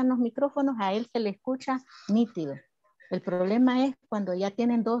apagan los micrófonos, a él se le escucha nítido. El problema es cuando ya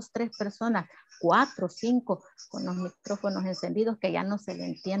tienen 2, 3 personas, 4, 5, con los micrófonos encendidos, que ya no se le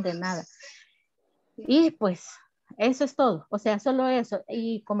entiende nada. Y pues, eso es todo, o sea, solo eso.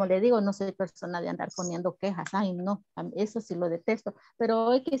 Y como le digo, no soy persona de andar poniendo quejas. Ay, no, eso sí lo detesto. Pero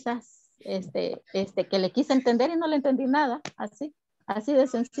hoy quizás, que le quise entender y no le entendí nada. Así de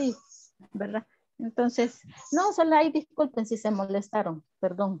sencillo, ¿verdad? Entonces, no, solo ahí disculpen si se molestaron,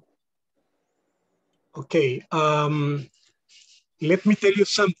 perdón. Okay, let me tell you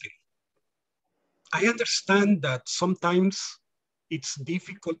something. I understand that sometimes it's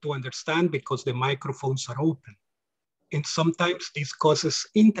difficult to understand because the microphones are open. And sometimes this causes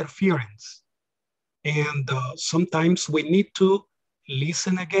interference. And sometimes we need to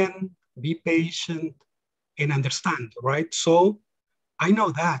listen again, be patient, and understand, right? So I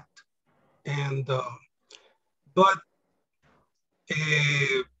know that. And, but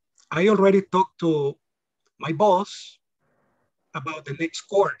I already talked to my boss about the next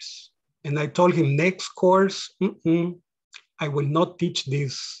course. And I told him next course, I will not teach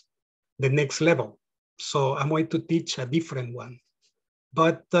this, the next level. So I'm going to teach a different one.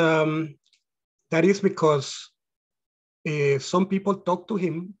 But that is because some people talked to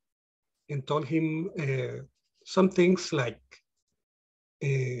him and told him some things like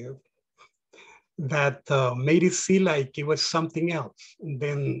that made it seem like it was something else. And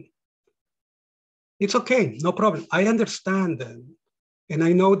then it's okay, no problem. I understand, and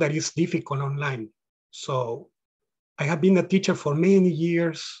I know that it's difficult online. So I have been a teacher for many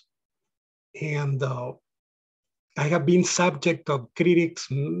years, and I have been subject of critics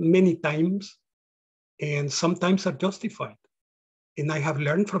many times, and sometimes are justified. And I have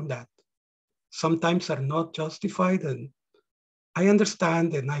learned from that. Sometimes are not justified, and I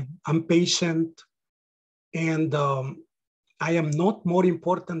understand, and I'm patient, and I am not more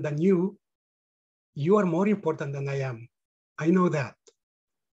important than you. You are more important than I am. I know that.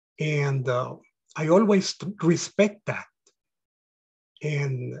 And I always respect that.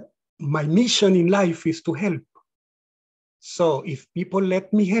 And my mission in life is to help. So if people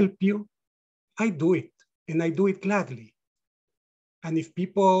let me help you, I do it, and I do it gladly. And if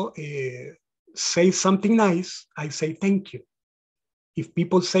people say something nice, I say thank you. If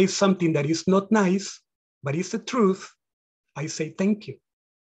people say something that is not nice, but it's the truth, I say thank you.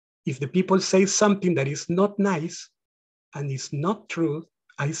 If the people say something that is not nice and is not true,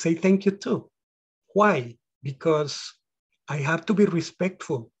 I say thank you too. Why? Because I have to be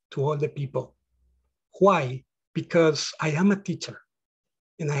respectful to all the people. Why? Because I am a teacher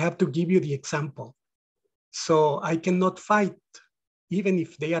and I have to give you the example. So I cannot fight, even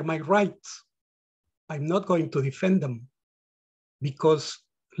if they are my rights. I'm not going to defend them because,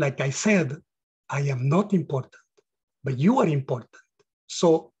 like I said, I am not important, but you are important.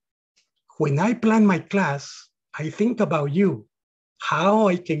 So when I plan my class, I think about you, how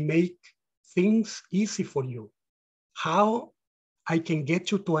I can make things easy for you, how I can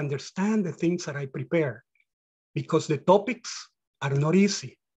get you to understand the things that I prepare, because the topics are not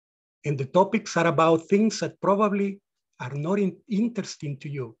easy. And the topics are about things that probably are not interesting to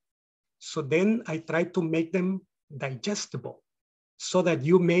you. So then I try to make them digestible so that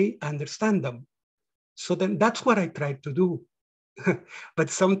you may understand them. So then that's what I try to do.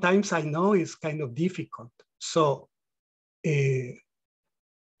 But sometimes I know it's kind of difficult. So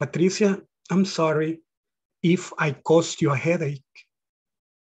Patricia, I'm sorry if I caused you a headache.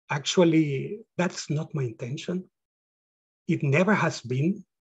 Actually, that's not my intention. It never has been.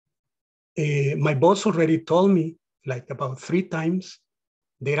 My boss already told me like about 3 times,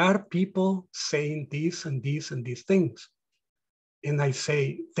 there are people saying this and this and these things. And I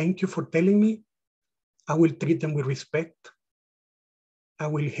say, thank you for telling me. I will treat them with respect. I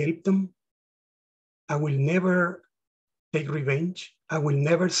will help them. I will never take revenge. I will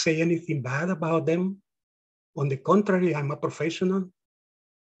never say anything bad about them. On the contrary, I'm a professional.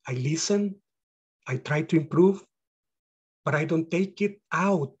 I listen. I try to improve, but I don't take it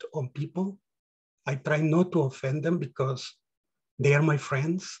out on people. I try not to offend them because they are my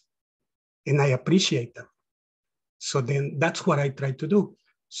friends and I appreciate them. So then that's what I try to do.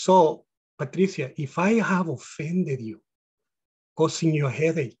 So Patricia, if I have offended you, causing you a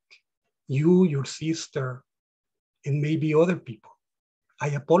headache, you, your sister, and maybe other people, I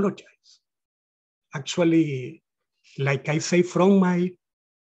apologize. Actually, like I say from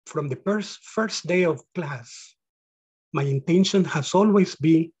the first day of class, my intention has always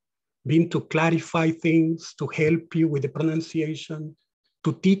been to clarify things, to help you with the pronunciation,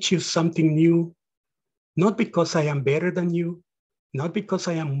 to teach you something new, not because I am better than you, not because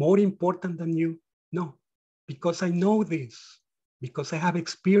I am more important than you, no, because I know this, because I have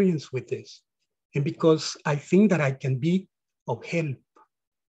experience with this, and because I think that I can be of help.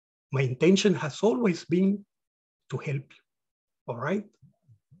 My intention has always been to help you, all right?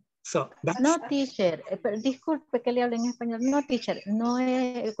 So that's... No, teacher, pero disculpe que le hable en español. No, teacher, no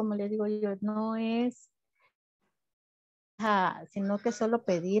es, como le digo yo, no es, sino que solo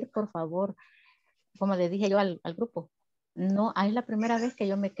pedir, por favor, como le dije yo al grupo, no, es la primera vez que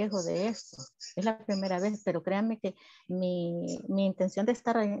yo me quejo de esto, es la primera vez, pero créanme que mi intención de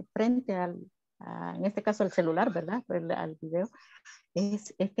estar frente en este caso al celular, ¿verdad? Al video,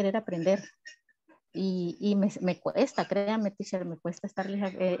 es querer aprender. Y me cuesta, créanme, teacher, me cuesta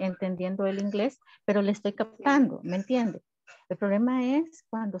estarles entendiendo el inglés, pero le estoy captando, ¿me entiende? El problema es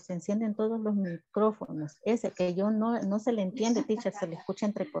cuando se encienden todos los micrófonos, ese que yo no se le entiende, teacher, se le escucha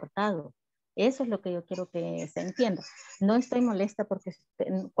entrecortado. Eso es lo que yo quiero que se entienda. No estoy molesta porque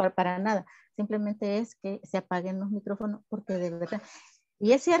para nada, simplemente es que se apaguen los micrófonos porque de verdad,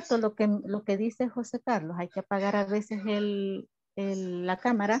 y es cierto lo que dice José Carlos, hay que apagar a veces la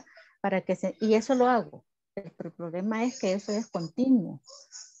cámara para que y eso lo hago. El problema es que eso es continuo,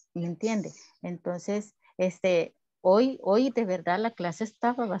 ¿me entiende? Entonces, hoy de verdad la clase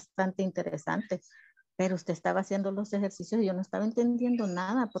estaba bastante interesante, pero usted estaba haciendo los ejercicios y yo no estaba entendiendo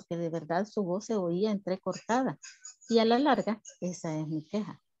nada porque de verdad su voz se oía entrecortada y a la larga esa es mi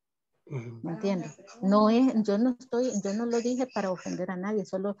queja. ¿Me entiendes? No es, yo no lo dije para ofender a nadie,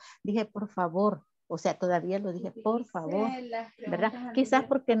 solo dije por favor. O sea, todavía lo dije, por favor, ¿verdad? Quizás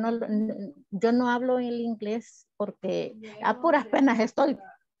porque yo no hablo el inglés porque a puras penas estoy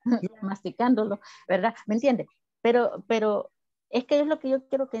masticándolo, ¿verdad? ¿Me entiende? Pero es que es lo que yo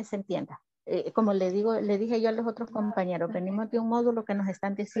quiero que se entienda. Como le dije yo a los otros compañeros, venimos de un módulo que nos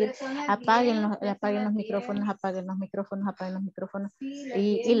están diciendo apaguen los micrófonos, apaguen los micrófonos, apaguen los micrófonos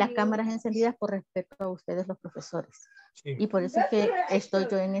y las cámaras encendidas por respeto a ustedes los profesores. Sí. Y por eso es que estoy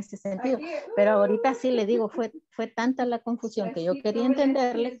yo en ese sentido. Pero ahorita sí le digo, fue tanta la confusión que yo quería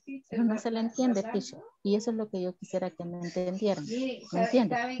entenderle, pero no se le entiende, teacher. Y eso es lo que yo quisiera que me entendieran. ¿Me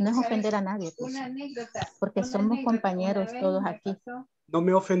entiende? No es ofender a nadie, teacher, porque somos compañeros todos aquí. No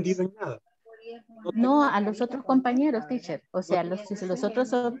me he ofendido en nada. No, a los otros compañeros, teacher. O sea, si los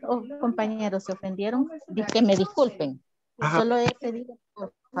otros compañeros se ofendieron, que me disculpen. Ajá. Solo he pedido,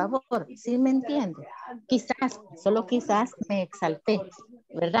 por favor, ¿sí me entiende? Quizás, solo quizás me exalté,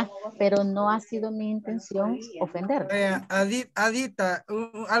 ¿verdad? Pero no ha sido mi intención ofender. Adita,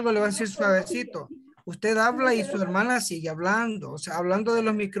 algo le va a decir suavecito. Usted habla y su hermana sigue hablando, o sea, hablando de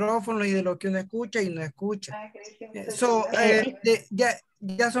los micrófonos y de lo que uno escucha y no escucha.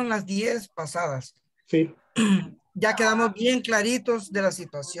 Ya son las 10 pasadas. Sí. Ya quedamos bien claritos de la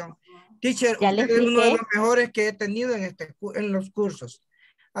situación. Teacher, usted es uno de los mejores que he tenido en los cursos.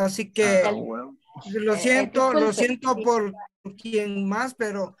 Así que lo siento por quien más,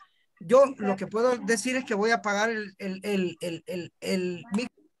 pero yo lo que puedo decir es que voy a apagar el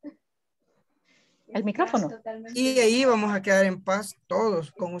micrófono. Y ahí vamos a quedar en paz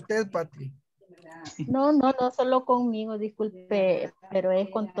todos, con usted, Patri. No, solo conmigo, disculpe, pero es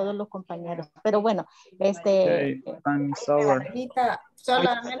con todos los compañeros. Pero bueno, solamente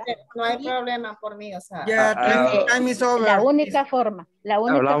no hay problema por mí, o sea. Time is over. La única forma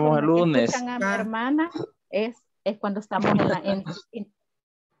Hablamos el que lunes. escuchan a mi hermana es cuando estamos en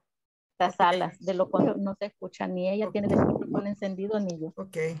las salas. De lo cual no se escucha ni ella tiene el micrófono encendido ni yo.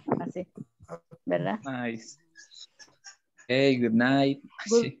 Ok. Así, ¿verdad? Nice. Hey, good night.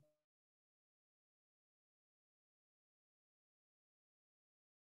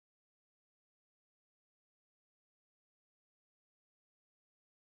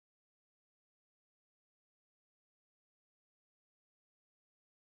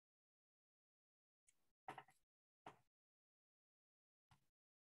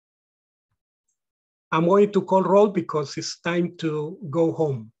 I'm going to call roll because it's time to go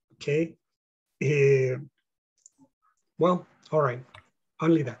home, okay? Well, all right,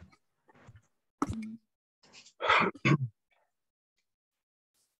 only that.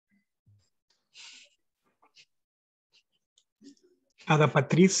 Ada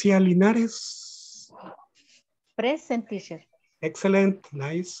Patricia Linares. Present, teacher. Excellent,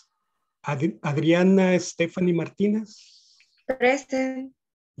 nice. Adriana Stephanie Martinez. Present.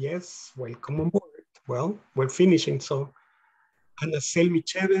 Yes, welcome on board. Well, we're finishing, so Ana Selmi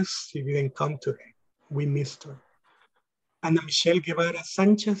Chavez, she didn't come today. We missed her. Ana Michelle Guevara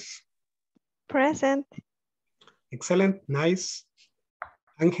Sanchez. Present. Excellent, nice.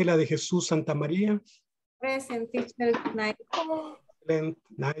 Ángela de Jesús Santa María. Present, teacher. Good night. Excellent,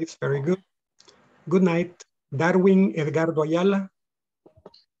 nice, very good. Good night. Darwin Edgardo Ayala.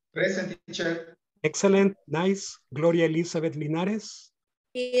 Present, teacher. Excellent, nice. Gloria Elizabeth Linares.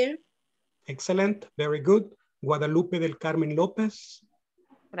 Here. Excellent, very good. Guadalupe del Carmen López.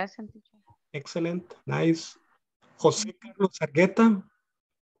 Present, teacher. Excellent, nice. José Carlos Argueta.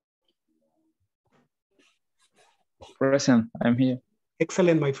 Present, I'm here.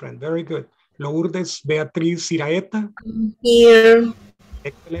 Excellent, my friend, very good. Lourdes Beatriz Iraeta. Here.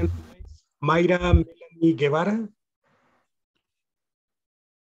 Excellent, nice. Mayra Melanie Guevara.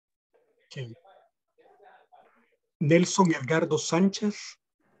 Okay. Nelson Edgardo Sánchez.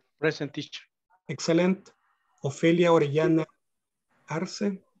 Present, teacher. Excellent. Ofelia Orellana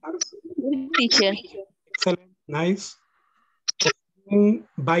Arce. Teacher. Excellent, nice.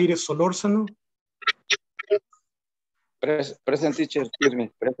 Baire Solórzano. Present, teacher, excuse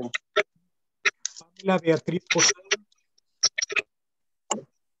me, present. Pamela Beatriz Posada.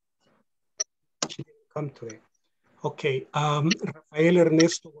 She didn't come today. Okay, Rafael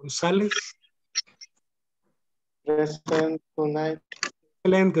Ernesto González. Present, good night.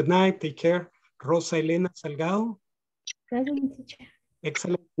 Excellent, good night, take care. Rosa Elena Salgado. Present, teacher.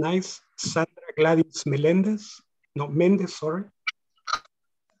 Excellent, nice. Sandra Gladys Meléndez. No, Méndez, sorry.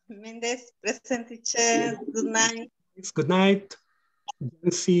 Méndez, present, teacher. Good night. Good night.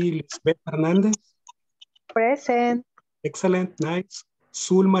 Nancy Lisbeth Hernández. Present. Excellent, nice.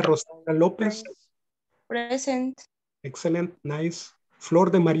 Zulma Rosaura López. Present. Excellent, nice.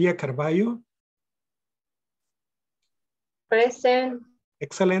 Flor de María Carballo. Present.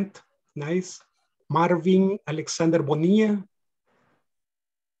 Excellent. Nice. Marvin Alexander Bonilla.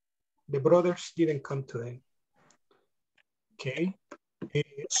 The brothers didn't come today. Okay.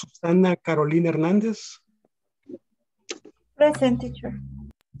 Susana Carolina Hernandez. Present, teacher.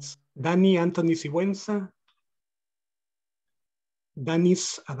 Dani Anthony Sigüenza.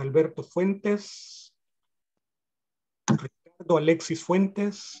 Danis Adalberto Fuentes. Ricardo Alexis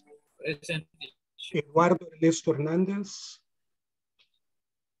Fuentes. Present. Eduardo Ernesto Hernández.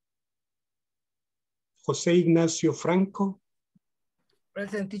 José Ignacio Franco.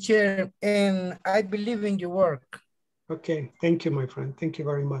 Present, teacher, and I believe in your work. Okay, thank you, my friend. Thank you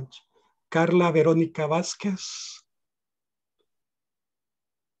very much. Carla Verónica Vázquez.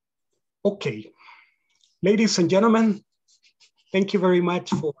 Okay, ladies and gentlemen, thank you very much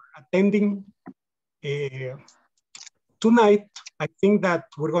for attending. Tonight, I think that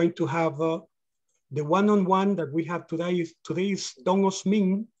we're going to have the one-on-one that we have today. Today is Don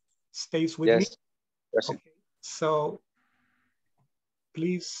Osmin stays with me. Yes. Okay, so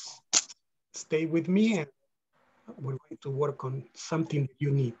please stay with me and we're going to work on something that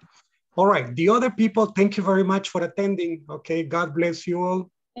you need. All right, the other people, thank you very much for attending. Okay, God bless you all.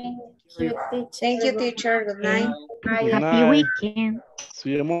 Thank you, teacher. Good night. Happy weekend.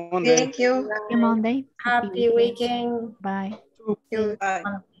 See you Monday. Thank you. Happy Monday. Happy weekend. Bye. Bye.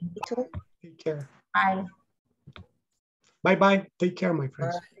 Take care. Bye. Bye-bye. Take care, my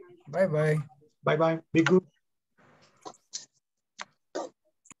friends. Bye-bye. Bye-bye. Be good.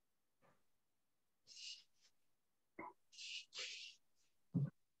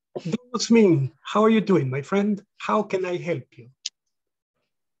 Dosmin, how are you doing, my friend? How can I help you?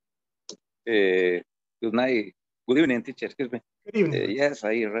 Good night. Good evening, teacher. Excuse me. Good evening. Yes,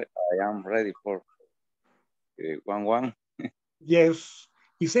 I am ready for 1-1. Yes.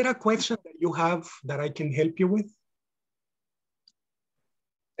 Is there a question that you have that I can help you with?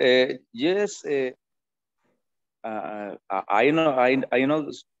 Yes. I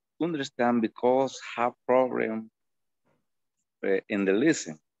know understand because have problem in the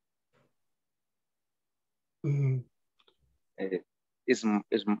listen. Mm. Is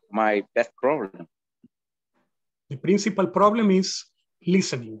my best problem. The principal problem is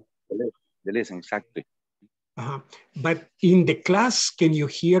listening. The listen, exactly. But in the class, can you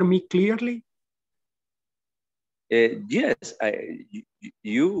hear me clearly? Yes,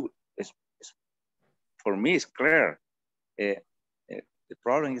 for me it's clear. The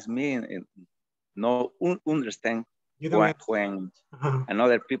problem is me no understand when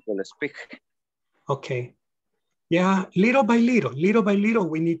another people speak. Okay. Yeah, little by little,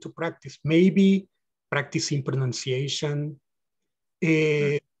 we need to practice. Maybe practicing pronunciation.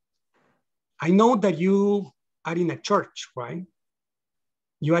 I know that you are in a church, right?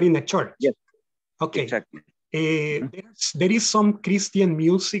 You are in a church. Yes. Okay. Exactly. There is some Christian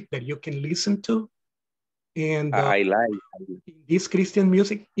music that you can listen to. And I like this Christian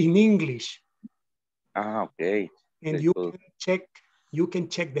music in English. Okay. And That's you good. can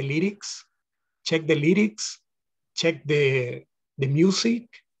check the lyrics, check the music,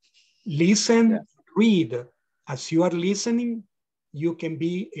 listen, read. As you are listening, you can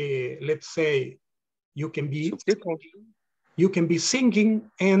be, let's say, you can be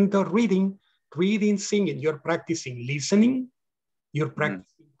singing and reading, singing. You're practicing listening, you're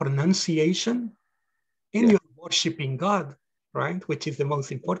practicing pronunciation, and you're worshiping God, right? Which is the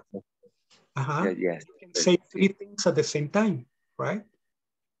most important. Yes. You can say three things at the same time, right?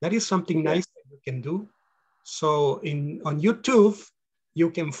 That is something nice that you can do. So on YouTube, you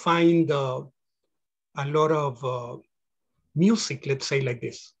can find a lot of music, let's say like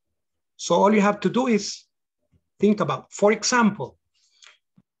this. So all you have to do is think about, for example,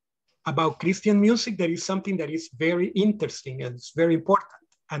 about Christian music, there is something that is very interesting and it's very important,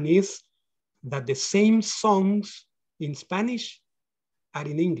 and is that the same songs in Spanish are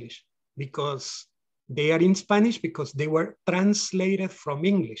in English, because they are in Spanish because they were translated from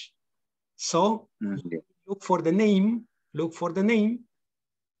English. So look for the name,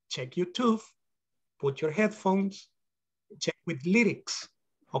 check YouTube, put your headphones, check with lyrics,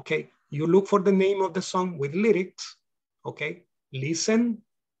 okay? You look for the name of the song with lyrics, okay? Listen,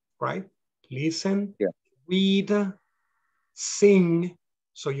 right? Listen, read, sing.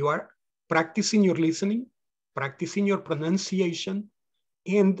 So you are practicing your listening, practicing your pronunciation,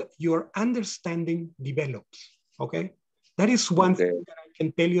 and your understanding develops, okay? That is one thing that I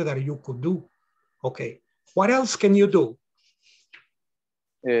can tell you that you could do, okay? What else can you do?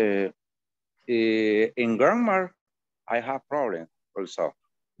 In grammar, I have problems also.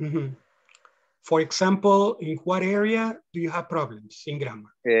 For example, in what area do you have problems in grammar?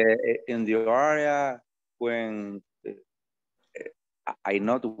 In the area when I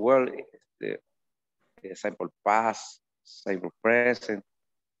not well the simple past, simple present,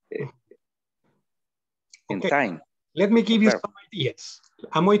 in Okay. time. Let me give you some ideas.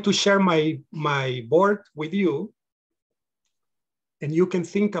 I'm going to share my board with you, and you can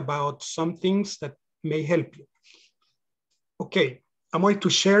think about some things that may help you. Okay, I'm going to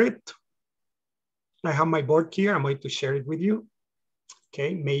share it. I have my board here. I'm going to share it with you.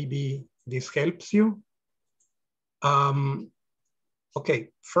 Okay, maybe this helps you. Okay,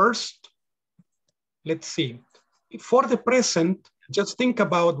 first, let's see. For the present, just think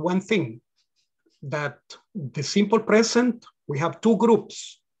about one thing, that the simple present, we have two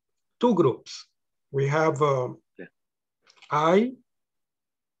groups. We have I,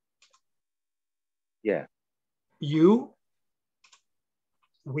 you,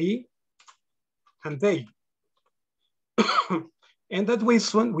 we, and they. And that way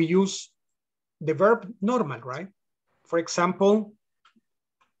we use the verb normal, right? For example,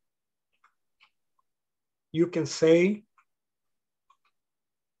 you can say,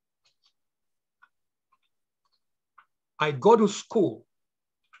 I go to school.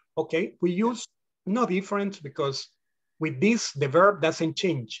 Okay, we use no difference because with this, the verb doesn't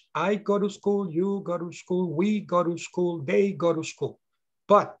change. I go to school, you go to school, we go to school, they go to school.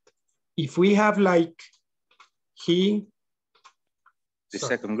 But if we have like he, the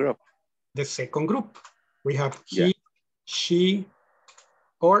second group. The second group, we have he, she,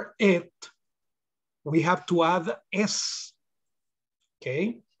 or it, we have to add s,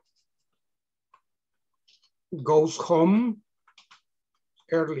 okay? Goes home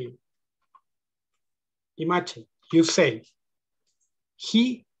early. Imagine, you say,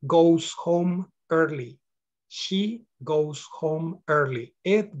 he goes home early. She goes home early.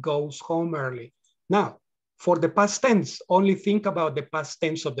 It goes home early. Now, for the past tense, only think about the past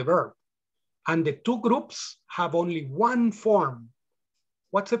tense of the verb. And the two groups have only one form.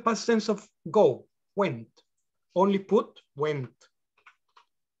 What's the past tense of go? Went. Only put went.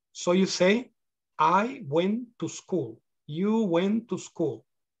 So you say, I went to school. You went to school.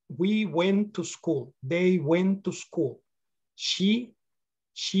 We went to school. They went to school. She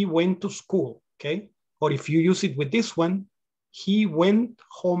went to school, okay? Or if you use it with this one, he went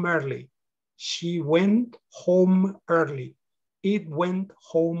home early. She went home early. It went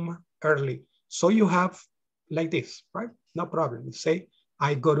home early. So you have like this, right? No problem. You say,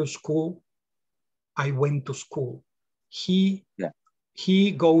 I go to school. I went to school. He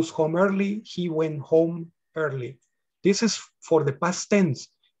goes home early. He went home early. This is for the past tense.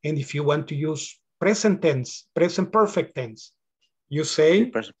 And if you want to use present tense, present perfect tense, you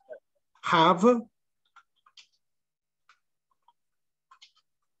say have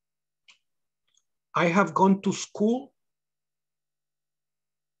I have gone to school.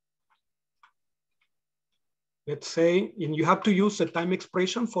 Let's say, and you have to use the time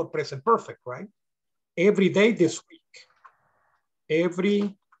expression for present perfect, right? Every day this week.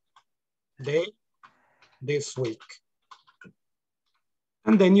 Every day this week.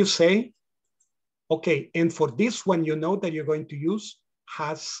 And then you say, okay, and for this one, you know that you're going to use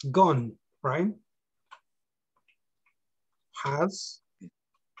has gone, right? Has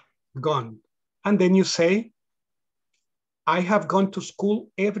gone. And then you say, I have gone to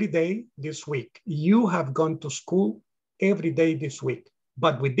school every day this week. You have gone to school every day this week.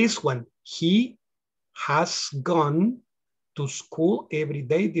 But with this one, he has gone to school every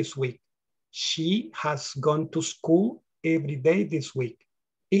day this week. She has gone to school every day this week.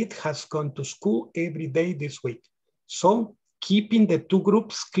 It has gone to school every day this week. So keeping the two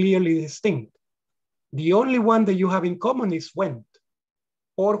groups clearly distinct. The only one that you have in common is went,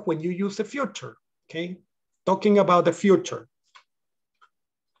 or when you use the future, okay? Talking about the future.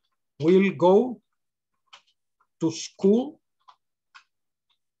 We'll go to school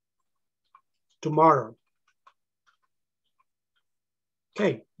tomorrow.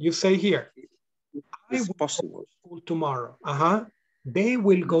 Okay, you say here, it's possible. Go to school tomorrow. They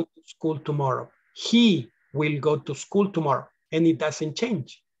will go to school tomorrow. He will go to school tomorrow. And it doesn't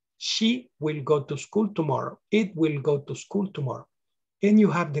change. She will go to school tomorrow. It will go to school tomorrow. And you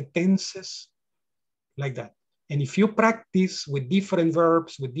have the tenses like that. And if you practice with different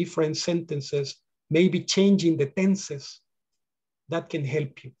verbs, with different sentences, maybe changing the tenses, that can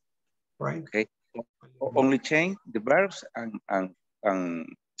help you, right? Okay. Only change the verbs and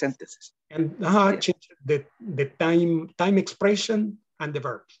sentences. And change the time expression and the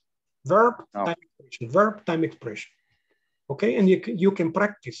verbs. Verb, time expression. Verb, time expression. Okay, and you can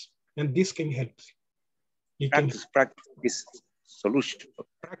practice, and this can help you. Practice is solution.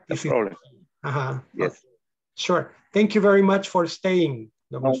 Practice problem. Yes. Okay. Sure. Thank you very much for staying.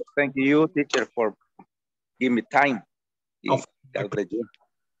 No, thank you, teacher, for giving me time.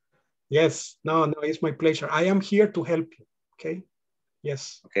 Yes, no, it's my pleasure. I am here to help you, okay?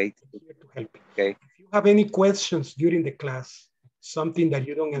 Yes. Okay. I'm here to help you. Okay. If you have any questions during the class, something that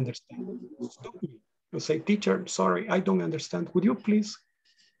you don't understand, stop me. You say, teacher, sorry, I don't understand. Would you please?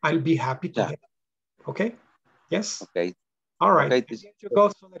 I'll be happy to help. Okay? Yes? Okay. All right. Okay. You go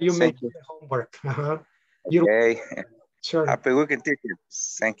so that you make the homework. Okay. Sure. Happy weekend, teacher.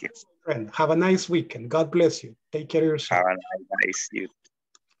 Thank you. Friend, have a nice weekend. God bless you. Take care of yourself. Have a nice you.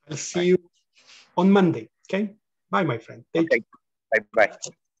 I'll see you on Monday. Okay? Bye, my friend. Take care. Bye-bye.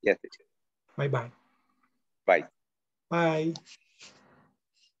 Yes, teacher. Bye-bye. Bye. Bye.